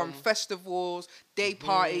from platform. festivals, day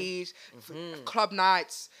parties, club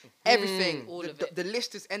nights, everything. All the, of it. the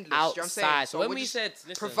list is endless. Do you know what I'm saying? Outside. So when we're we just said,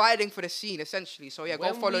 listen, providing for the scene essentially. So yeah, go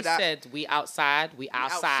when follow we that. said we outside.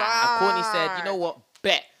 And Courtney said, you know what,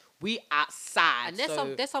 bet we outside. And there's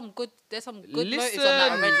So some good motives on that listen,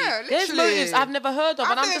 already. Yeah, there's literally. motives I've never heard of,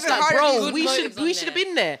 I've and I'm never just even like, heard of bro, these we motives on should have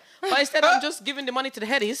been there. But instead, I'm just giving the money to the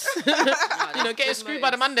headies, you know, getting good screwed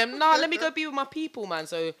by the man. motives. Them, nah, let me go be with my people, man.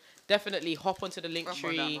 So definitely hop onto the link Hop on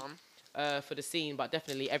tree that, for the scene. But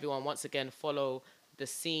definitely, everyone, once again, follow the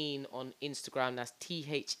scene on Instagram. That's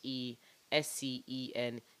THESCENEEE.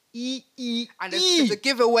 And there's a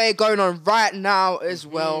giveaway going on right now as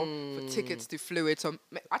well for tickets to Fluid. So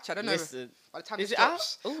actually, I don't know. Listen, By the time is this it out?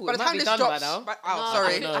 drops, Ooh, by it the might time be this done by drops, now. No,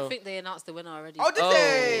 sorry. know. I think they announced the winner already. Oh, did Oh.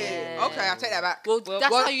 they? Yeah. Okay, I'll take that back. Well,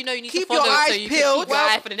 that's Well, how you know you need keep to follow your eyes so you can peeled keep your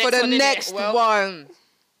eye for the next for the one, innit? next Well, one.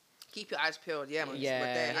 Keep your eyes peeled. Yeah, man. Yeah. We're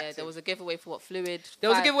there, Yeah, active. there was a giveaway for what? Fluid. There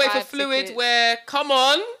was a giveaway for five Fluid tickets. where, come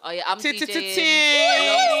on. Oh yeah, I'm Ti- ti- ti- DJing ti-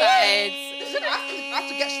 alongside. Listen, I have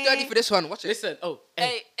to get sturdy for this one. Watch it. Listen,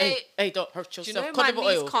 Hey, hey. don't hurt Do you yourself. know Cut my it with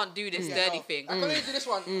knees oil. can't do this dirty thing? I can only do this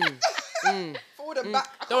one. Forward and back.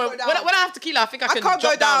 I can't Don't go worry, down. when I have tequila, I think I I can can't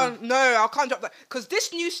drop go down. No, I can't drop that. Because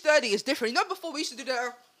this new sturdy is different. You know, before we used to do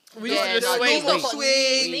the. We used to do the sway normal thing.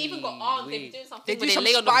 swing. They even got arms. They be doing something. They do where some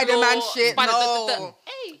lay on the Spider-Man floor, shit. Spider- No.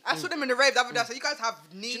 Hey. I saw them in the rave the other day. So you guys have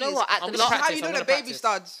knees. Do you know what? At I'm the gonna last, practice. How you I'm doing the gonna baby practice.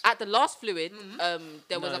 studs? at the last Fluid,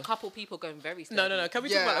 there was No. a couple people going very sturdy. No. Can we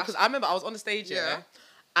Yeah. talk about that? Because I remember I was on the stage, Yeah.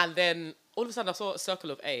 and then all of a sudden I saw a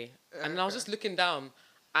circle of A, and I was just looking down,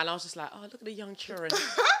 and I was just like, oh, look at the young children.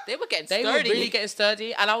 They were getting They sturdy. were really getting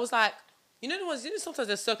sturdy, and I was like, you know the ones, sometimes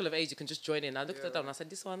there's a circle of A's you can just join in. I looked at them and I said,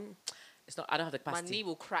 this one, it's not. I don't have the My capacity. knee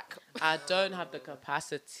will crack. I don't have the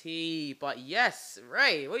capacity, but yes,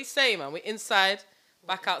 Ray, what are you saying, man? We're inside,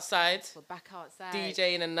 back outside, We're back outside.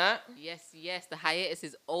 DJing and that. Yes, the hiatus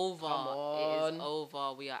is over. Come It on. is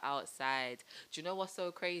over. We are outside. Do you know what's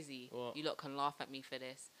so crazy? What? You lot can laugh at me for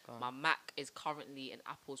this. Go on. My Mac is currently in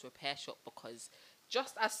Apple's repair shop because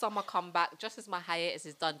just as summer come back, just as my hiatus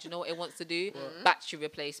is done, do you know what it wants to do? Battery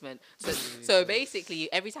replacement. So basically,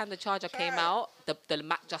 every time the charger came out, the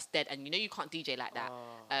Mac just dead, and you know you can't DJ like that.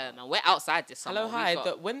 And we're outside this summer. Hello, We hi.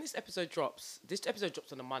 got- When this episode drops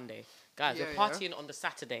on a Monday. Guys, Yeah, we're yeah. partying on the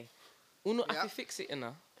Saturday. Uno, I Yeah. can fix it,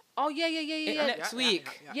 innit? Oh yeah. Next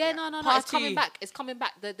week. Yeah, no. It's Party. coming back. It's coming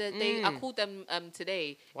back. They I called them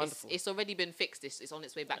today. Wonderful. It's already been fixed. It's on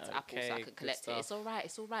its way back to Apple, so I Okay, can good collect it. stuff. It's all right.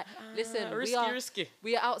 It's all right. Listen, risky.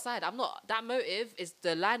 we are outside. I'm not. That motive is the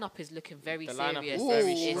lineup is looking very The lineup serious. is Ooh,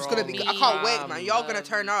 very it's strong. gonna be good. I can't wait, man. Y'all gonna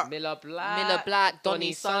turn up. Miller Black. Miller Black,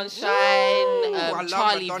 Donny Sunshine. Sunshine, I love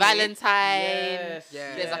Charlie Donny. Valentine. Yes.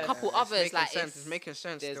 Yeah. There's a couple It's others making like sense. It's making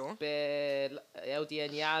sense There's still.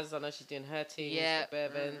 LDN Yaz. I know she's doing her team. Yeah.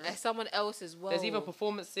 There's Someone else as well. even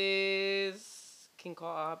performances. King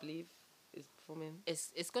Carter, I believe, is performing.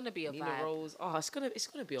 It's gonna be a Nina vibe. Rose. Oh, it's gonna be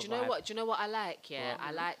a Do you vibe. know what? Do you know what I like? Yeah, What?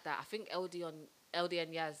 I like that. I think LD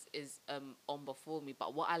and Yaz is on before me,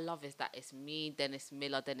 but what I love is that it's me, Dennis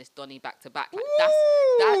Miller, Dennis Donny back to back. Like, that's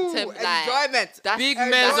Ooh, to like enjoyment. that's Big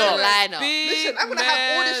that's mezzo. the lineup. Big Listen, I'm gonna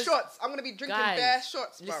have all the mez. shots. I'm gonna be drinking Guys, bare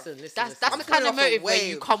shots, bro. Listen. That's I'm the kind pulling of off a motive where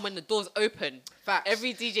you wave. come when the doors open. Facts.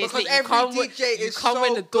 Every DJ is Because lit. You every come, DJ you is come when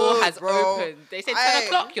so the door good, has bro. opened. They say 10 Aye.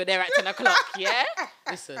 o'clock, you're there at 10 o'clock. Yeah.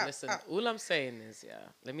 Listen. All I'm saying is,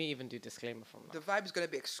 let me even do disclaimer from The that. vibe is gonna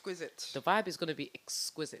be exquisite. The vibe is gonna be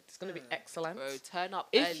exquisite. It's gonna be excellent. Bro, turn up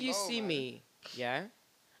If early. you Oh, see man. me, and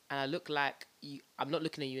I look like you, I'm not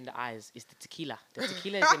looking at you in the eyes. It's the tequila. The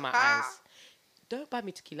tequila is in my eyes. Don't buy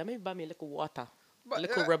me tequila. Maybe buy me a little water, But, a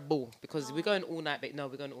little Red Bull, because we're going all night. No,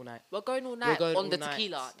 we're going all night. We're going all night going on all the night.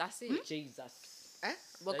 tequila. That's it. Jesus. Eh?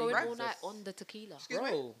 We're There going you all go. night on the tequila. Excuse me?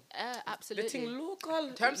 Bro, Yeah, the absolutely. thing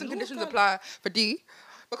local. Terms and conditions local. apply for D. Terms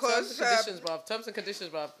Because and conditions, bruv. Terms and conditions,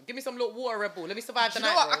 bruv. Give me some little water, Red Bull. Let me survive do the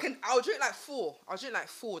you know night, what? bro. I'll drink like 4. I'll drink like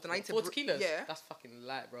 4. Then I need to. 4 tequilas? Yeah. That's fucking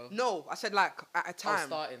light, bro. No, I said like at a Oh, time.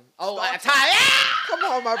 starting. Oh, Start at a time. Yeah! Come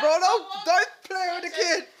on, my bro. Don't play with the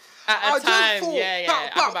kid. At I'll a drink time. 4. Yeah. Bow, I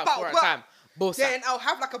bow, can about bow, 4 at a bow. time. Bossa. Then I'll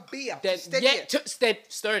have like a beer. Then Steady yeah, it.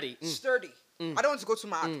 sturdy. Sturdy. I don't want to go too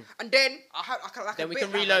mad. And then I'll have like Then a we bit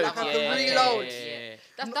can like- reload. Like I Yeah, can reload. yeah.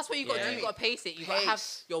 That's what you got to do. Yeah. You got to pace it. You got to have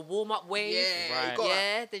Pace. your warm up wave. Yeah, Right. you got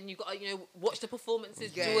Yeah, then you got to watch the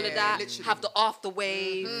performances, do all of Yeah, that, literally. have the after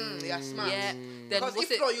wave. Yeah, smart. Yeah, then Because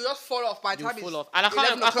what's if not, you just fall off by the You time fall it's off. And I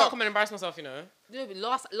 11 can't o'clock. come and embarrass myself, you know.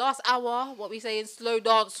 last hour, what we saying, slow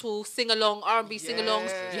dance hall, sing along, R&B sing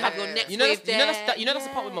alongs. You have your Yeah. next You know, wave there. that's the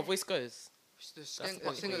part where my voice goes. Sing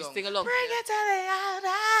along. Sing along. Bring it to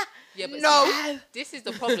the Yeah, but No. see, this is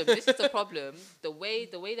the problem. This is the problem. The way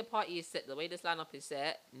the party is set, the way this lineup is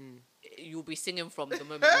set, you'll be singing from the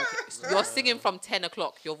moment you're singing from 10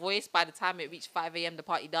 o'clock. Your voice, by the time it reached 5 a.m. the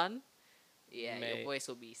party done, yeah, Mate. your voice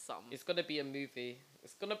will be something. It's gonna be a movie.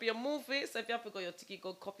 It's gonna be a movie. So if you haven't got your ticket,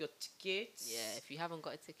 go cop your tickets. Yeah, if you haven't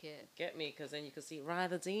got a ticket. Get me, because then you can see Ryan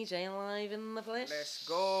the DJ live in the flesh. Let's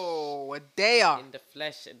go. We're there. In the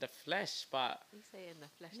flesh. But You say in the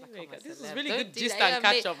flesh like Anyway, I'm a this is celeb. really Don't good do gist that, and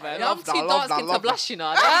yeah, catch mate. up, man. Yeah, I'm Love too that, love dark that, skin to love blush, you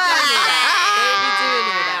know. Don't be doing all that. Don't be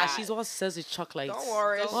doing all that. She's all says it's chocolate. Don't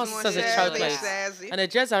worry. All someone says it's says chocolate. they says it. And the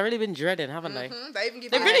Jets have really been dreading, haven't they? They even give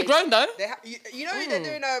They've you- really grown though. They you know they're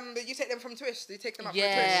doing you take them from Twist. You take them up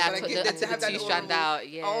Yeah, from I Twist. took they the, give- they have that two little- strand out.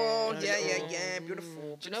 Yeah. Oh yeah,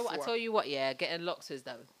 beautiful. Do you know what? I tell you what, yeah, getting locks was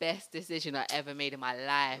the best decision I ever made in my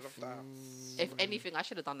life. If anything, I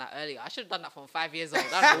should have done that earlier. I should have done that from 5 years old.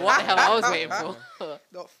 I don't know what the hell I was waiting for.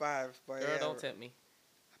 Not 5, but Girl, yeah. don't tempt me.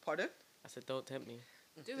 Pardon? I said, don't tempt me.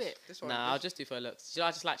 Do it. This one. Nah, I'll just do faux looks. I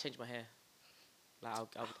just like changing my hair.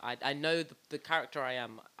 Like I know the character I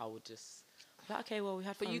am. I would just. Like, okay, well we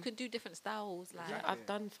had. But fun. you can do different styles. Like Yeah, I've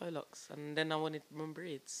done faux locks, and then I wanted more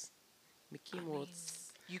braids. Mickey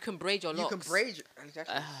Mouse. you can braid your You locks. can braid.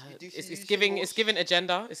 Exactly. You do It's use giving. your It's giving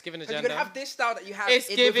agenda. It's giving Because agenda. you're gonna have this style that you have. It's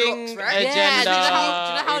in giving with locks, right? agenda. Yeah, do you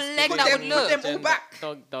know how It's leg giving that would look? Put them all agenda. back.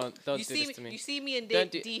 Don't You do see this me. to me. You see me and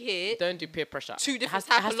Don't D do- here. Don't do peer pressure. Two It different has-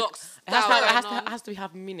 type it has of to- locks. It has to, style it has going to, on. it has to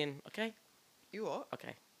have meaning, okay? You what?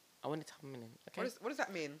 Okay. I want it to have meaning, okay? What does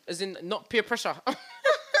that mean? As in, not peer pressure.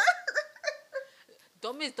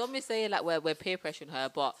 Dom is saying like we're peer pressuring her,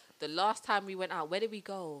 but the last time we went out, where did we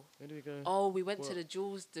go? Where do we go? Oh, we went to What? the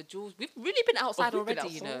Jules. We've really been outside we've been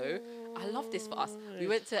already, you know. I love this for us. We outside.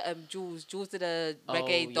 went to Jules. Jules did a Oh,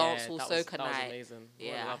 reggae yeah, dancehall that was soca amazing. night. What a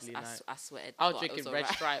Yeah, lovely night. I swear. I was but it drinking alright.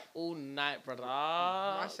 Red Stripe all night, brother.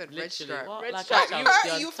 I said Red Literally, Stripe. what? Red Like Stripe. a You-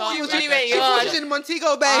 champion, You thought you was like you a went You thought you was champion. in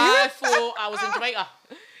Montego Bay. I thought I was in Jamaica.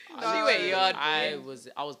 You went yard.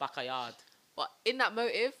 I was back a yard. But in that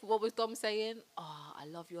motive, what was Dom saying? Oh, I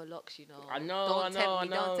love your locks, you know. I know, Don't I know, tempt I me,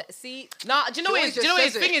 know. don't see, Nah, do you know She what? always Do you know just what?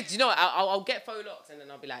 The says thing is, do you know what? I'll get faux locks and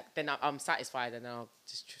then I'll be like, then I'm satisfied and then I'll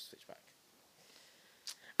just switch back.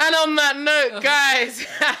 And on that note, guys,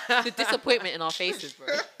 the disappointment in our faces, bro.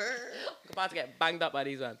 I'm about to get banged up by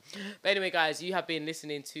these ones. But anyway, guys, you have been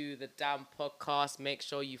listening to the Damn Podcast. Make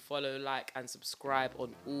sure you follow, like, and subscribe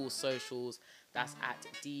on all socials. That's at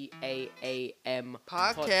DAAM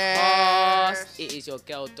Podcast. It is your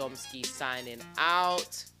girl Domski signing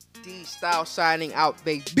out. D Style signing out,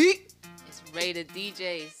 baby. It's Ray the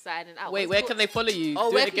DJ signing out. Wait, where can they follow you? Oh,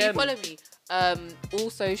 Do where it can you again. follow me? All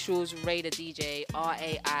socials, Ray the DJ,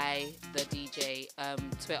 RAI the DJ.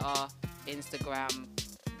 Twitter, Instagram,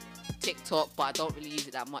 TikTok, but I don't really use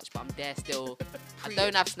it that much. But I'm there still. I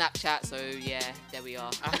don't have Snapchat, so yeah, there we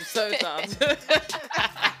are. I'm so done.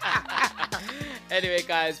 Anyway,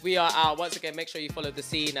 guys, we are out. Once again, make sure you follow the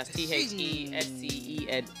scene. That's THESCENEEE.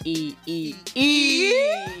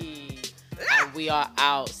 And we are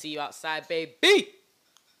out. See you outside, baby.